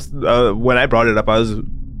about, when I brought it up,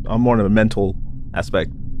 I'm more on a mental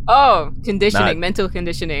aspect. Oh, conditioning, mental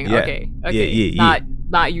conditioning. Yeah. Okay. Yeah.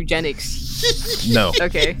 Not eugenics. No.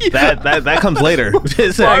 Okay. That comes later.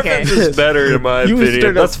 Okay. This is better in my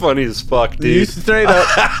opinion. That's funny as fuck, dude. You straight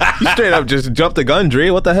up just jumped the gun, Dre.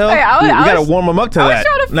 What the hell? Hey, we gotta warm them up to that.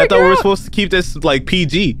 And I thought we were supposed to keep this like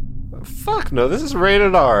PG. Fuck no, this is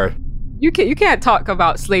rated R. You can't talk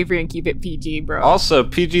about slavery and keep it PG, bro. Also,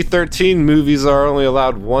 PG-13 movies are only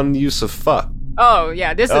allowed one use of fuck. Oh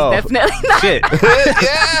yeah, this is definitely not. Shit.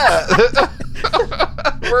 Yeah.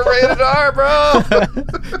 We're rated R, bro.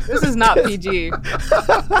 This is not PG.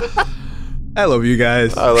 I love you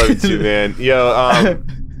guys. I love you too, man. Yo,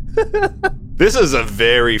 this is a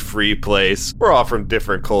very free place. We're all from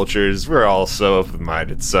different cultures. We're all so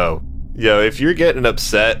open-minded. So, if you're getting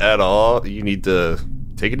upset at all, you need to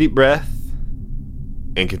take a deep breath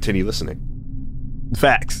and continue listening.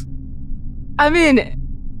 Facts. I mean,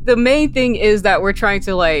 the main thing is that we're trying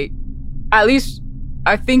to, like, at least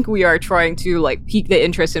I think we are trying to, like, pique the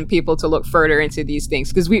interest in people to look further into these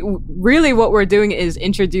things. Because what we're doing is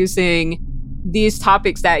introducing these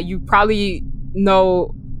topics that you probably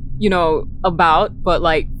know, about, but,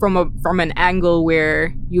 like, from an angle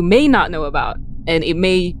where you may not know about. And it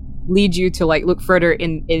may lead you to, like, look further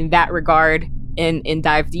in that regard and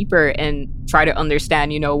dive deeper and try to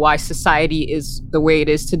understand, why society is the way it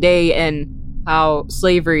is today and how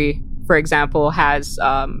slavery, for example, has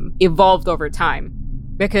evolved over time.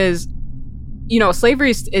 Because, slavery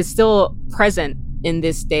is still present in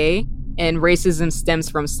this day, and racism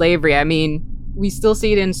stems from slavery. I mean, we still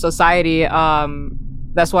see it in society.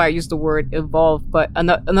 That's why I used the word evolve. But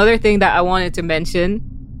another thing that I wanted to mention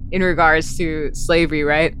in regards to slavery,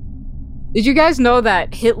 right? Did you guys know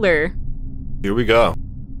that Hitler... Here we go.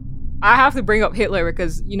 I have to bring up Hitler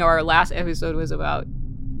because, our last episode was about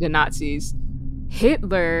the Nazis.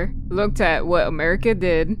 Hitler looked at what America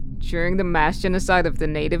did during the mass genocide of the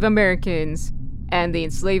Native Americans and the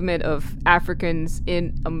enslavement of Africans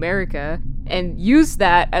in America and used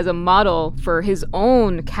that as a model for his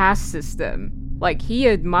own caste system. Like, he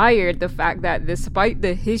admired the fact that despite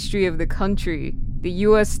the history of the country, the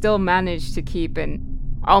US still managed to keep an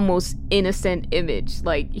almost innocent image.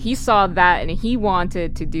 Like, he saw that and he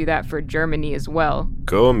wanted to do that for Germany as well.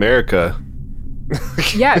 Go America.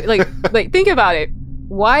 Yeah, like think about it.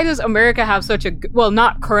 Why does America have such a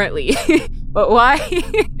not currently, but why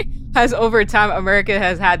has over time America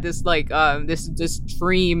has had this like this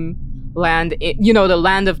dream land, the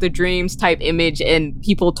land of the dreams type image, and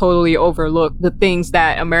people totally overlook the things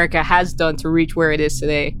that America has done to reach where it is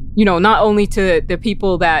today. Not only to the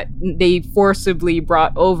people that they forcibly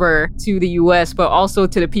brought over to the US, but also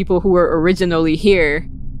to the people who were originally here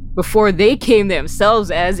before they came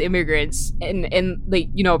themselves as immigrants, and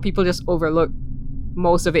people just overlook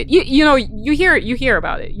most of it. You hear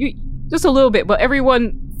about it, just a little bit, but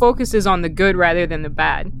everyone focuses on the good rather than the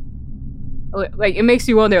bad. Like, it makes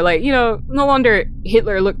you wonder, like, no wonder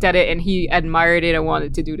Hitler looked at it and he admired it and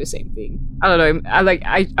wanted to do the same thing. I don't know.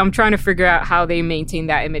 I'm trying to figure out how they maintain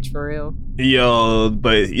that image for real.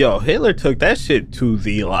 Hitler took that shit to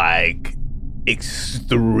the like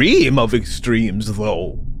extreme of extremes,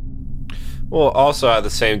 though. Well, also at the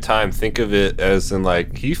same time, think of it as in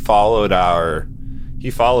like he followed the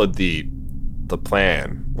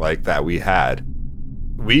plan like that we had.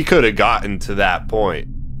 We could have gotten to that point.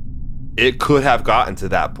 It could have gotten to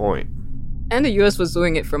that point. And the US was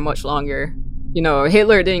doing it for much longer.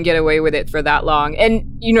 Hitler didn't get away with it for that long.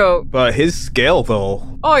 And, But his scale,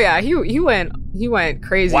 though. Oh, yeah, he went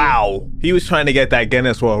crazy. Wow. He was trying to get that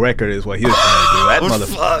Guinness World Record is what he was trying to do. That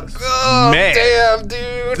motherfucker. Oh, man. Damn,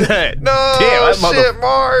 dude. No, damn, shit,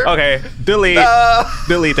 Mark. Okay, delete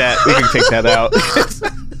that. We can take that out.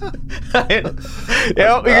 Yeah, we can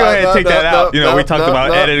go ahead and take that out. We talked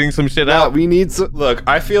about editing some shit out. We need some. Look,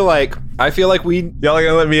 I feel like we. Y'all are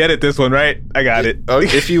gonna let me edit this one, right? I got it.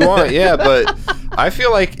 If you want, yeah. But I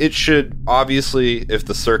feel like it should, obviously, if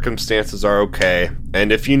the circumstances are okay,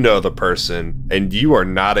 and if you know the person, and you are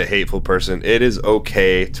not a hateful person, it is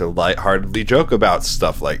okay to lightheartedly joke about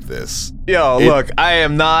stuff like this. Look, I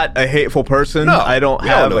am not a hateful person. No, I don't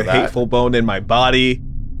have a hateful bone in my body.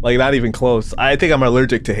 Like, not even close. I think I'm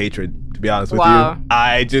allergic to hatred, to be honest with you.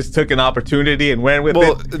 I just took an opportunity and went with it.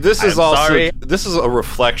 Well, this is a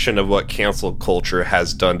reflection of what cancel culture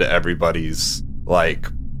has done to everybody's, like,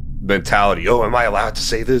 mentality. Oh, am I allowed to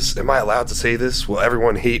say this? Am I allowed to say this? Will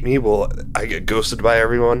everyone hate me? Will I get ghosted by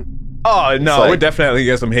everyone? Oh no, like, we're definitely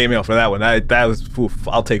get some hate mail for that one. That was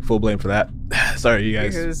I'll take full blame for that. Sorry, you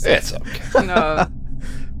guys. It's okay.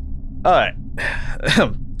 All right.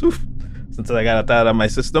 Since I got that out of my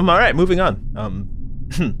system, all right, moving on.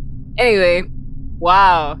 Anyway,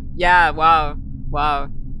 wow, yeah, wow.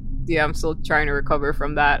 Yeah, I'm still trying to recover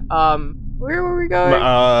from that. Where were we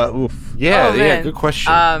going? Yeah, good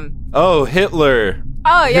question. Hitler.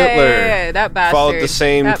 Oh yeah, that bastard followed the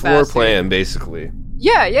same floor plan, basically.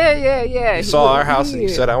 Yeah. He saw our house and he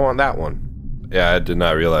said, "I want that one." Yeah, I did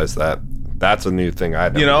not realize that. That's a new thing I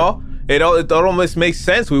never did. It almost makes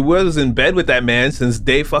sense. We was in bed with that man since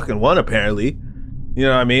day fucking one, apparently. You know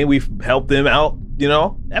what I mean? We've helped him out,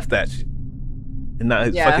 F that shit. And not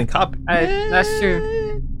his fucking copy. That's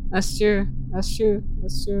true.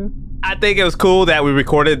 I think it was cool that we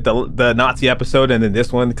recorded the Nazi episode and then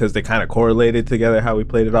this one because they kind of correlated together how we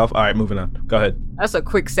played it off. All right, moving on. Go ahead. That's a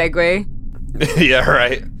quick segue. Yeah,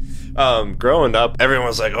 right. Growing up, everyone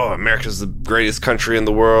was like, "Oh, America's the greatest country in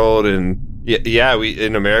the world," and we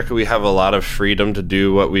in America we have a lot of freedom to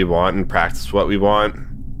do what we want and practice what we want.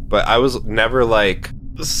 But I was never like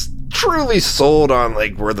truly sold on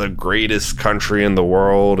like we're the greatest country in the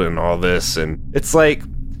world and all this. And it's like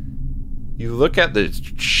you look at the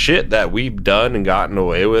shit that we've done and gotten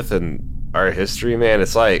away with in our history, man.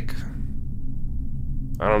 It's like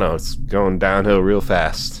I don't know. It's going downhill real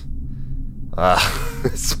fast.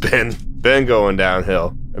 It's been going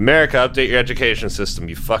downhill. America, update your education system.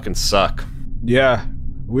 You fucking suck. Yeah,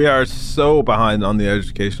 we are so behind on the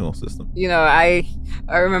educational system. I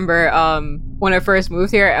remember when I first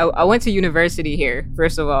moved here, I went to university here,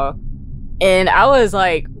 first of all, and I was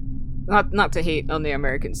like, not to hate on the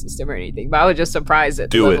American system or anything, but I was just surprised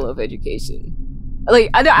at the level of education.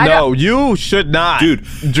 Like, No, you should not, dude.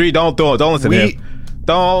 Dree, don't do it. Don't listen to him.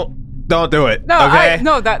 Don't do it. No, okay?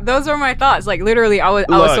 Those are my thoughts. Like, literally, I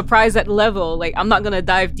was surprised at level. Like, I'm not gonna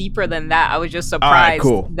dive deeper than that. I was just surprised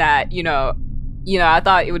that I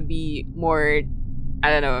thought it would be more, I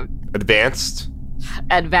don't know, advanced.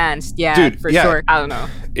 Yeah, dude, for sure. I don't know.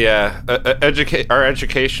 Yeah, our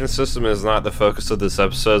education system is not the focus of this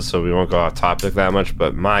episode, so we won't go off topic that much.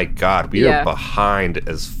 But my God, we are behind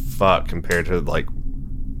as fuck compared to like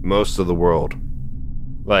most of the world.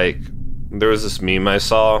 Like, there was this meme I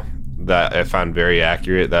saw that I found very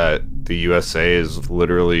accurate that the USA is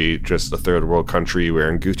literally just a third world country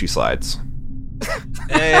wearing Gucci slides.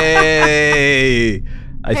 Hey,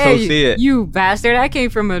 I so see it. You bastard! I came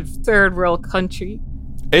from a third world country.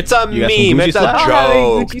 It's a meme. It's a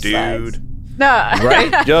joke, dude. Slides. No,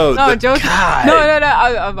 right? Yo, no, joking. No.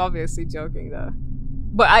 I'm obviously joking though.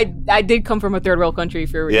 But I did come from a third world country.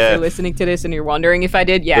 If you're listening to this and you're wondering if I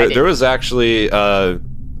did, I did. There was actually a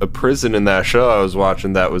prison in that show I was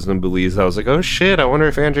watching that was in Belize. I was like, oh shit, I wonder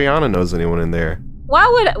if Andriana knows anyone in there.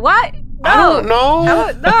 Why? No. I don't know.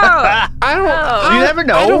 I don't know. You never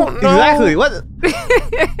know. I don't know. Exactly. What?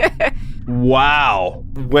 Wow.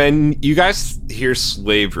 When you guys hear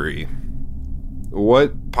slavery,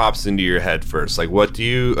 what pops into your head first? Like, what do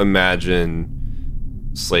you imagine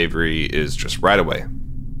slavery is just right away?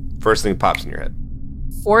 First thing that pops in your head.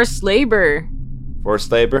 Forced labor.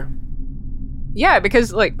 Forced labor? Yeah,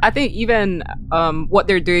 because like I think even what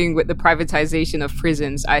they're doing with the privatization of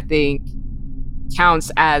prisons, I think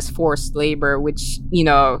counts as forced labor, which,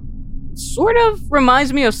 sort of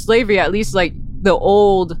reminds me of slavery, at least like the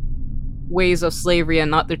old ways of slavery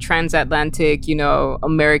and not the transatlantic,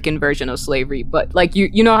 American version of slavery. But like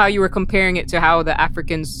you know how you were comparing it to how the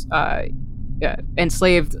Africans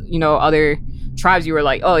enslaved, other tribes. You were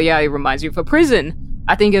like, oh yeah, it reminds you of a prison.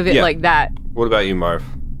 I think of it like that. What about you, Marv?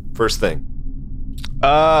 First thing.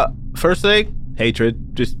 First thing,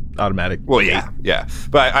 hatred, just automatic. Well, yeah.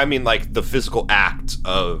 But I mean, like the physical act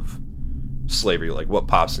of slavery, like what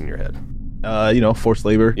pops in your head? Forced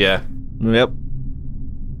labor. Yeah. Yep.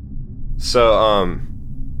 So,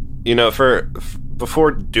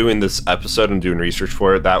 before doing this episode and doing research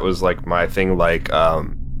for it, that was like my thing, like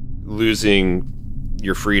losing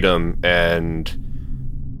your freedom and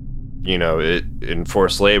it in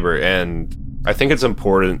forced labor. And I think it's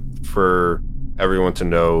important for everyone to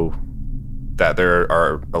know that there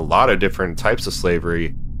are a lot of different types of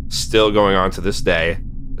slavery still going on to this day.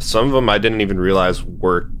 Some of them I didn't even realize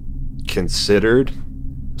were considered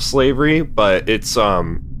slavery, but it's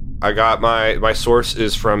I got my source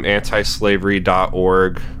is from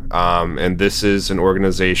antislavery.org, and this is an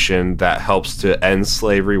organization that helps to end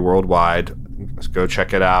slavery worldwide. Let's go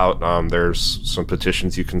check it out. There's some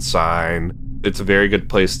petitions you can sign. It's a very good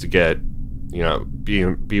place to get,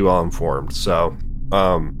 be well informed. So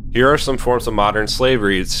here are some forms of modern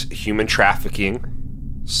slavery. It's human trafficking.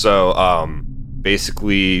 So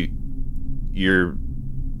basically you're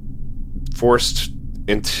forced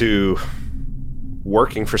into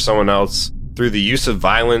working for someone else through the use of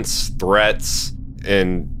violence, threats,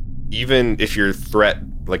 and even if you're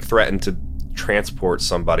threatened to transport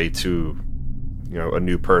somebody to, a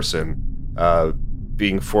new person,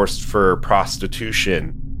 being forced for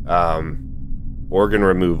prostitution, organ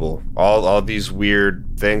removal, all these weird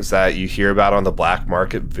things that you hear about on the black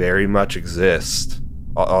market very much exist.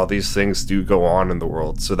 All these things do go on in the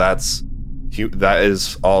world. So that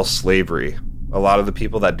is all slavery. A lot of the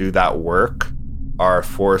people that do that work are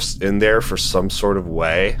forced in there for some sort of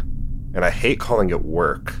way. And I hate calling it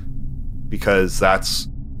work because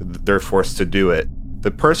they're forced to do it.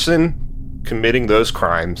 The person committing those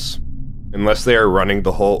crimes, unless they are running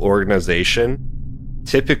the whole organization,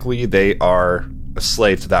 typically they are a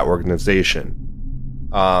slave to that organization.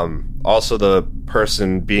 Also, the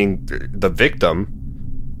person being the victim,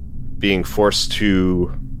 being forced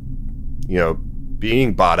to,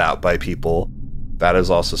 being bought out by people, that is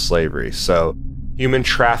also slavery. So human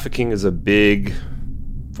trafficking is a big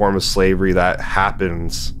form of slavery that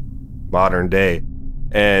happens modern day.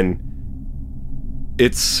 And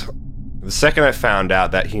it's the second I found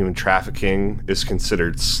out that human trafficking is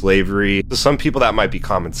considered slavery, to some people that might be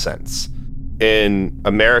common sense. In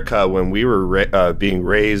America, when we were being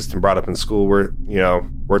raised and brought up in school,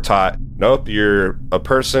 we're taught, nope, you're a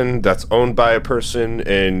person that's owned by a person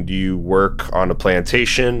and you work on a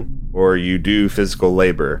plantation or you do physical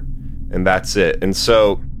labor, and that's it. And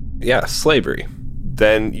so, yeah, slavery.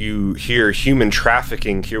 Then you hear human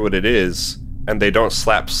trafficking, hear what it is, and they don't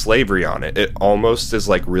slap slavery on it. It almost is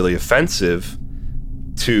like really offensive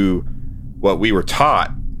to what we were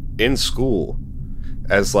taught in school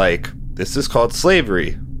as like, this is called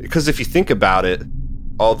slavery. Because if you think about it,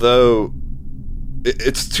 although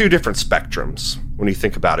it's two different spectrums when you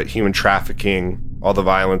think about it, human trafficking, all the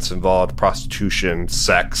violence involved, prostitution,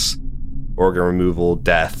 sex, organ removal,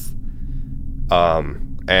 death,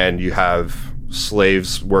 and you have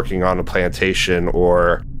slaves working on a plantation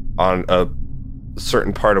or on a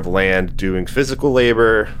certain part of land doing physical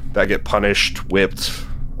labor that get punished, whipped,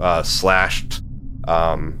 slashed,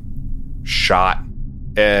 shot.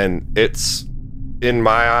 And it's, in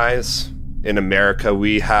my eyes, in America,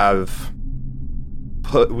 we have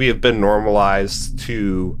been normalized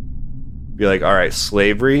to be like, all right,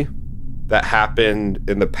 slavery that happened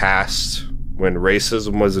in the past when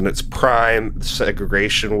racism was in its prime,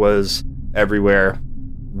 segregation was everywhere.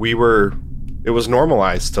 It was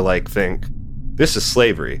normalized to like think, this is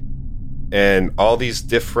slavery. And all these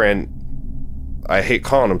different, I hate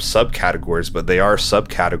calling them subcategories, but they are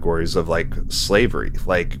subcategories of like slavery.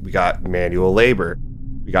 Like we got manual labor,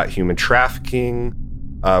 we got human trafficking,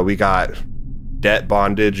 we got debt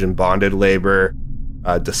bondage and bonded labor,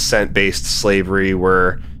 descent-based slavery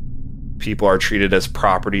where people are treated as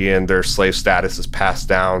property and their slave status is passed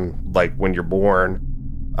down like when you're born,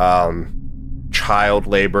 child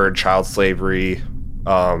labor and child slavery,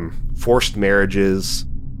 forced marriages.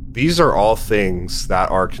 These are all things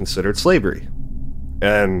that are considered slavery.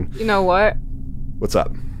 And you know what? What's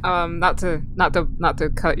up? Not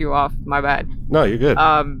to cut you off, my bad. No, you're good.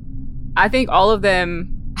 I think all of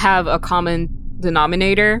them have a common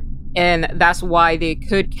denominator, and that's why they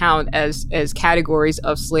could count as categories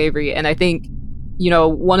of slavery. And I think,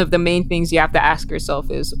 one of the main things you have to ask yourself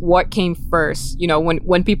is what came first.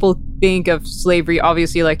 When people think of slavery,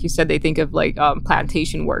 obviously, like you said, they think of like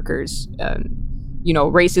plantation workers and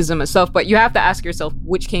racism and stuff, but you have to ask yourself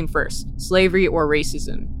which came first, slavery or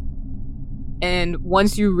racism. And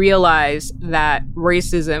once you realize that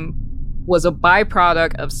racism was a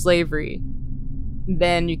byproduct of slavery,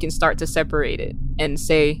 then you can start to separate it and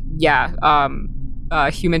say,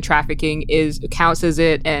 human trafficking counts as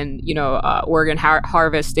it, and organ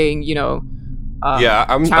harvesting,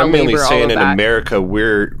 I'm mainly saying in America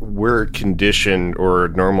we're conditioned or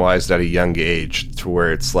normalized at a young age to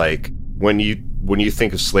where it's like when you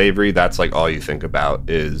think of slavery, that's like all you think about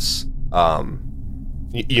is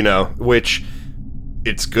which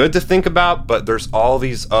it's good to think about, but there's all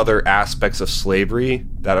these other aspects of slavery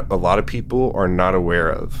that a lot of people are not aware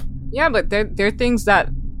of. Yeah, but they're things that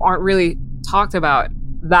aren't really talked about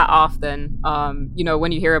that often.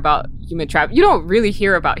 When you hear about human trafficking, you don't really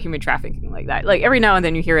hear about human trafficking like that. Like every now and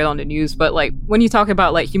then you hear it on the news, but like when you talk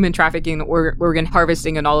about like human trafficking, organ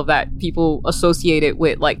harvesting and all of that, people associate it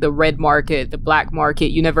with like the red market, the black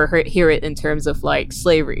market. You never hear it in terms of like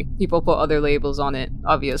slavery. People put other labels on it,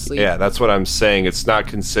 obviously. Yeah, that's what I'm saying. It's not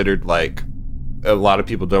considered like, a lot of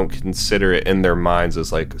people don't consider it in their minds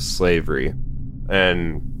as like slavery.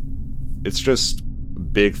 And it's just a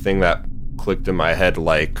big thing that clicked in my head,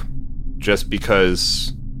 like just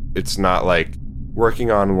because it's not like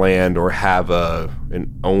working on land or have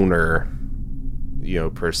an owner,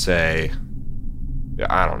 per se.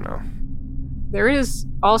 I don't know. There is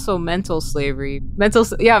also mental slavery. Mental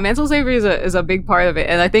slavery is a big part of it,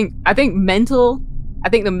 and I think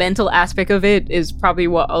the mental aspect of it is probably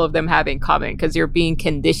what all of them have in common, because you're being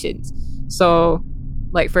conditioned. So,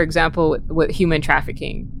 like for example, with human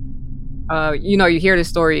trafficking, you hear the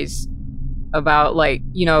stories about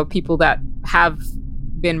people that have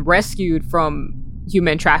been rescued from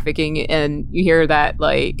human trafficking, and you hear that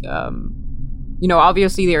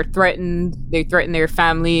obviously they threaten their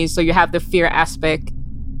families, so you have the fear aspect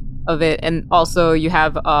of it. And also you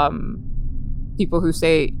have people who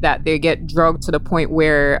say that they get drugged to the point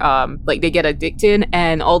where they get addicted,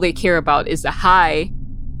 and all they care about is the high,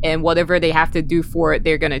 and whatever they have to do for it,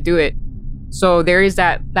 they're gonna do it. So there is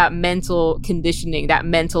that mental conditioning, that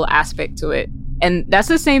mental aspect to it. And that's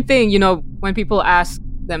the same thing, when people ask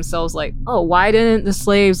themselves why didn't the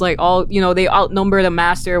slaves they outnumber the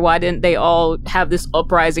master, why didn't they all have this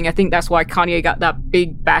uprising? I think that's why Kanye got that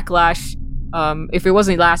big backlash. If it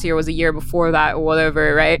wasn't last year, it was a year before that or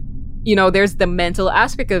whatever, right? There's the mental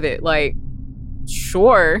aspect of it.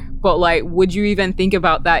 Sure, but would you even think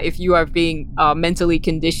about that if you are being mentally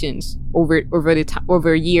conditioned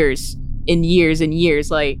over years and years and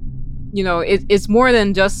years? It's more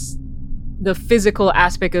than just the physical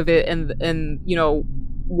aspect of it, and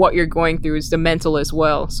what you're going through is the mental as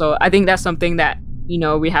well. So I think that's something that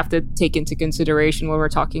we have to take into consideration when we're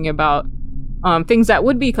talking about things that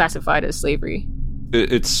would be classified as slavery.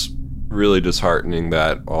 It's really disheartening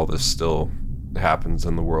that all this still happens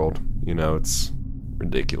in the world. It's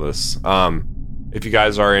ridiculous. If you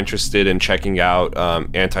guys are interested in checking out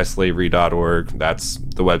antislavery.org, that's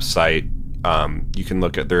the website. You can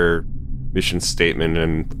look at their mission statement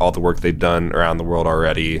and all the work they've done around the world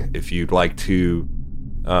already. If you'd like to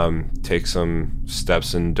take some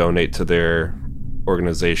steps and donate to their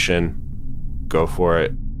organization, go for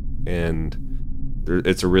it. And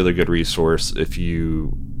it's a really good resource if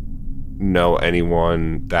you know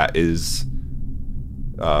anyone that is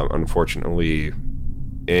unfortunately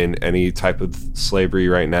in any type of slavery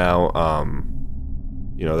right now.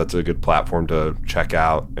 That's a good platform to check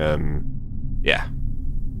out. And yeah,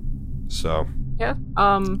 so yeah,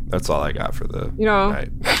 that's all I got for the night.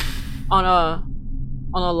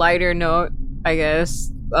 On a lighter note, I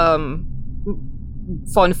guess,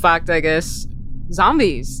 fun fact, I guess,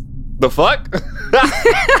 zombies. The fuck?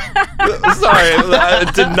 Sorry,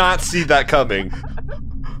 I did not see that coming.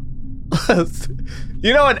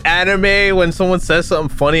 In anime, when someone says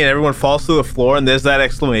something funny and everyone falls to the floor and there's that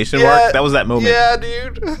exclamation mark? That was that moment. Yeah,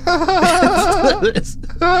 dude.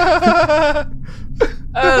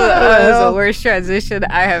 That was the worst transition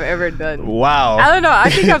I have ever done. Wow. I don't know. I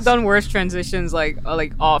think I've done worse transitions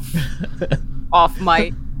off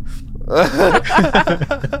mic.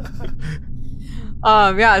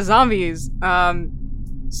 Zombies.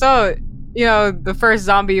 So, the first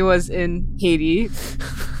zombie was in Haiti.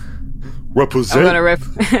 Represent. I'm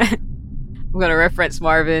gonna reference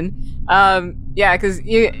Marvin. Because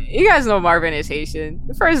you guys know Marvin is Haitian.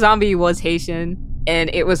 The first zombie was Haitian.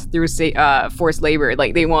 And it was through forced labor.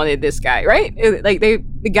 They wanted this guy, right? They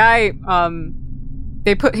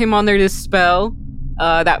put him under this spell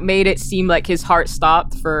that made it seem like his heart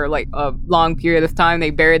stopped for a long period of time.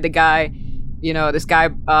 They buried the guy. This guy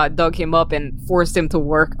dug him up and forced him to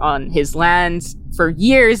work on his lands for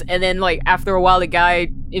years. And then after a while, the guy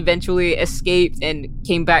eventually escaped and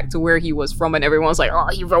came back to where he was from. And everyone's like, oh,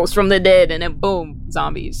 he rose from the dead. And then boom,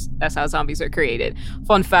 zombies. That's how zombies are created.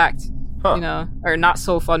 Fun fact. Huh. Or not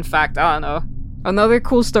so fun fact, I don't know. Another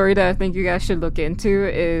cool story that I think you guys should look into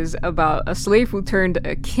is about a slave who turned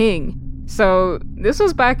a king. So this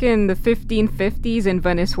was back in the 1550s in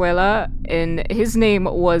Venezuela, and his name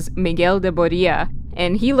was Miguel de Boria,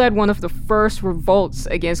 and he led one of the first revolts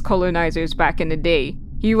against colonizers back in the day.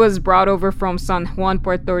 He was brought over from San Juan,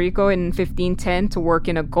 Puerto Rico in 1510 to work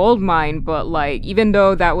in a gold mine, but even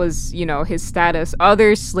though that was, his status,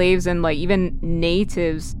 other slaves and even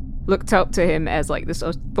natives looked up to him as this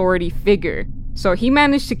authority figure. So he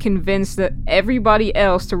managed to convince everybody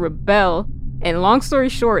else to rebel, and long story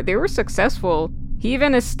short, they were successful. He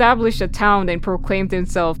even established a town and proclaimed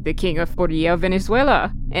himself the king of Boria,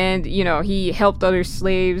 Venezuela. And, he helped other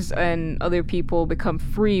slaves and other people become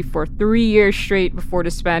free for 3 years straight before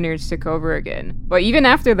the Spaniards took over again. But even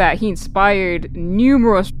after that, he inspired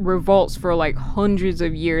numerous revolts for hundreds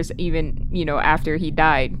of years, even, after he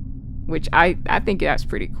died. Which I think that's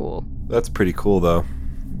pretty cool. That's pretty cool, though.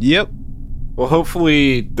 Yep. Well,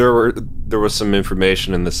 hopefully there was some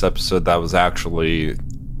information in this episode that was actually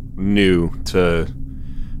new to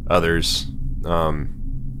others.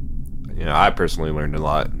 I personally learned a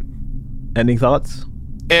lot. Ending thoughts?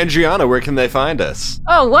 Andriana, where can they find us?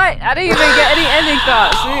 Oh, what? I didn't even get any ending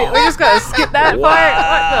thoughts. We're just gonna skip that part? What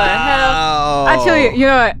the hell? Actually, you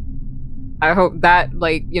know what? I hope that,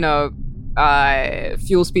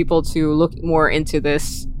 fuels people to look more into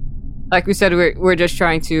this. Like we said, we're just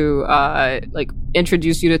trying to,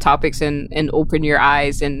 introduce you to topics and open your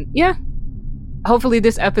eyes. And, yeah, hopefully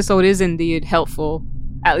this episode is indeed helpful,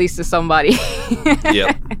 at least to somebody.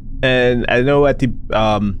 Yep. And I know at the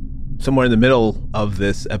somewhere in the middle of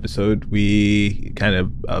this episode, we kind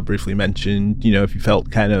of briefly mentioned, if you felt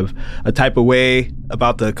kind of a type of way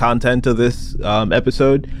about the content of this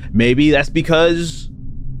episode, maybe that's because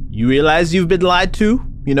you realize you've been lied to.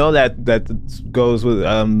 That goes with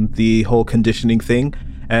the whole conditioning thing,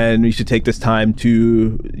 and you should take this time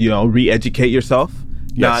to re-educate yourself.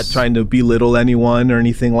 Yes. Not trying to belittle anyone or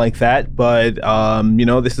anything like that, but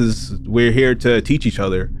we're here to teach each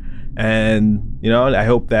other. And, I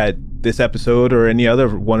hope that this episode or any other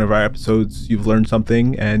one of our episodes, you've learned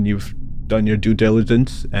something and you've done your due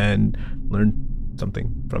diligence and learned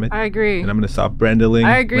something from it. I agree. And I'm going to stop rambling.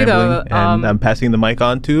 I agree, though. And I'm passing the mic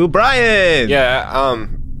on to Brian. Yeah,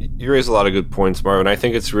 you raise a lot of good points, Marvin. I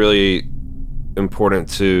think it's really important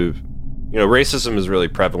to, racism is really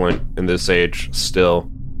prevalent in this age still.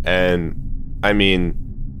 And, I mean,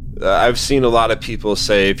 I've seen a lot of people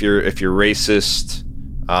say, if you're racist,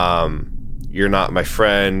 you're not my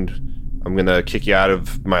friend, I'm gonna kick you out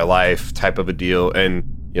of my life type of a deal. And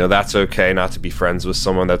that's okay not to be friends with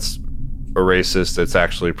someone that's a racist, that's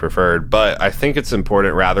actually preferred. But I think it's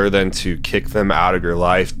important, rather than to kick them out of your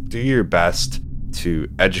life, do your best to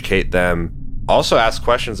educate them. Also ask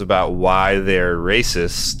questions about why they're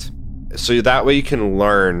racist, so that way you can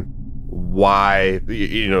learn why.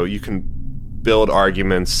 You can build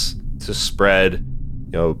arguments to spread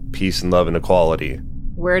peace and love and equality.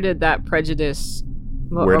 Where did that prejudice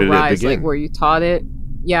Where did it begin? Like, were you taught it?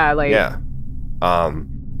 Yeah,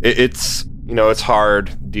 it's it's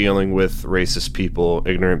hard dealing with racist people,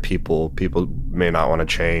 ignorant people may not want to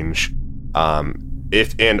change.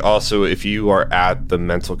 If you are at the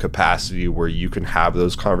mental capacity where you can have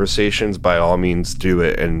those conversations, by all means do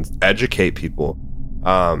it and educate people.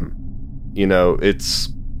 It's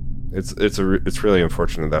really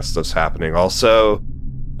unfortunate that stuff's happening. Also,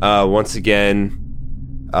 once again,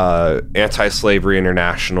 Anti-Slavery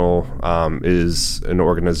International is an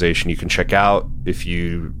organization you can check out if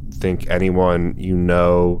you think anyone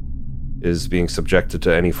is being subjected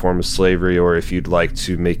to any form of slavery, or if you'd like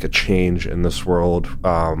to make a change in this world,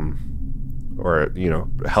 or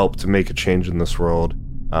help to make a change in this world.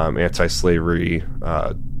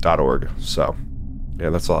 Antislavery.org. So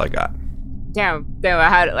yeah, that's all I got. Damn,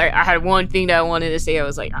 I had one thing that I wanted to say. I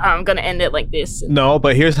was like, I'm gonna end it like this. No,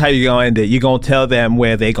 but here's how you're gonna end it. You're gonna tell them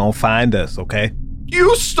where they gonna find us, okay?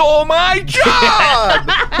 You stole my job!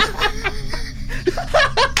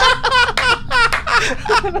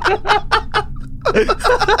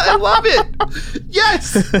 I love it!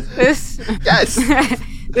 Yes! Yes!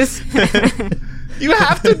 You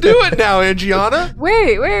have to do it now, Andriana!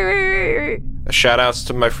 Wait. Shout outs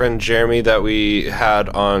to my friend Jeremy that we had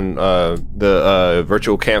on the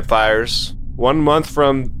virtual campfires. 1 month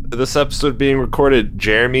from this episode being recorded,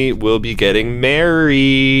 Jeremy will be getting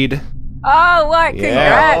married. Oh, what?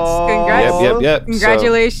 Congrats. Congrats. Yep.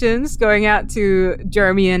 Congratulations going out to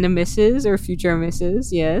Jeremy and the missus, or future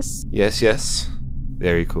missus. Yes. Yes.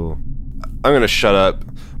 Very cool. I'm gonna shut up.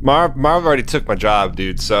 Marv already took my job,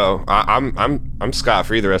 dude. So I'm scot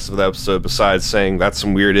free the rest of the episode. Besides saying that's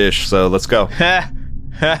some weird ish. So let's go. All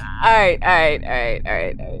right.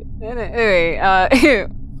 Anyway,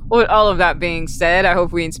 with all of that being said, I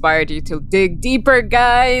hope we inspired you to dig deeper,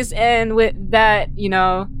 guys. And with that,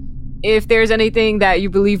 if there's anything that you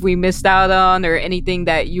believe we missed out on, or anything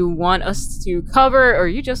that you want us to cover, or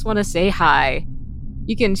you just want to say hi,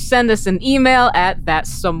 you can send us an email at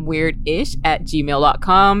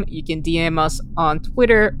thatsomeweirdish@gmail.com. You can DM us on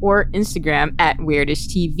Twitter or Instagram at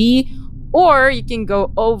WeirdishTV, or you can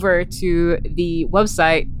go over to the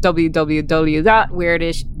website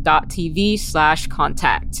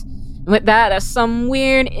www.weirdish.tv/contact. And with that, that's some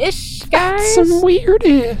weird-ish, guys. That's some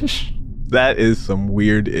weird-ish. That is some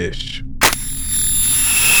weird-ish.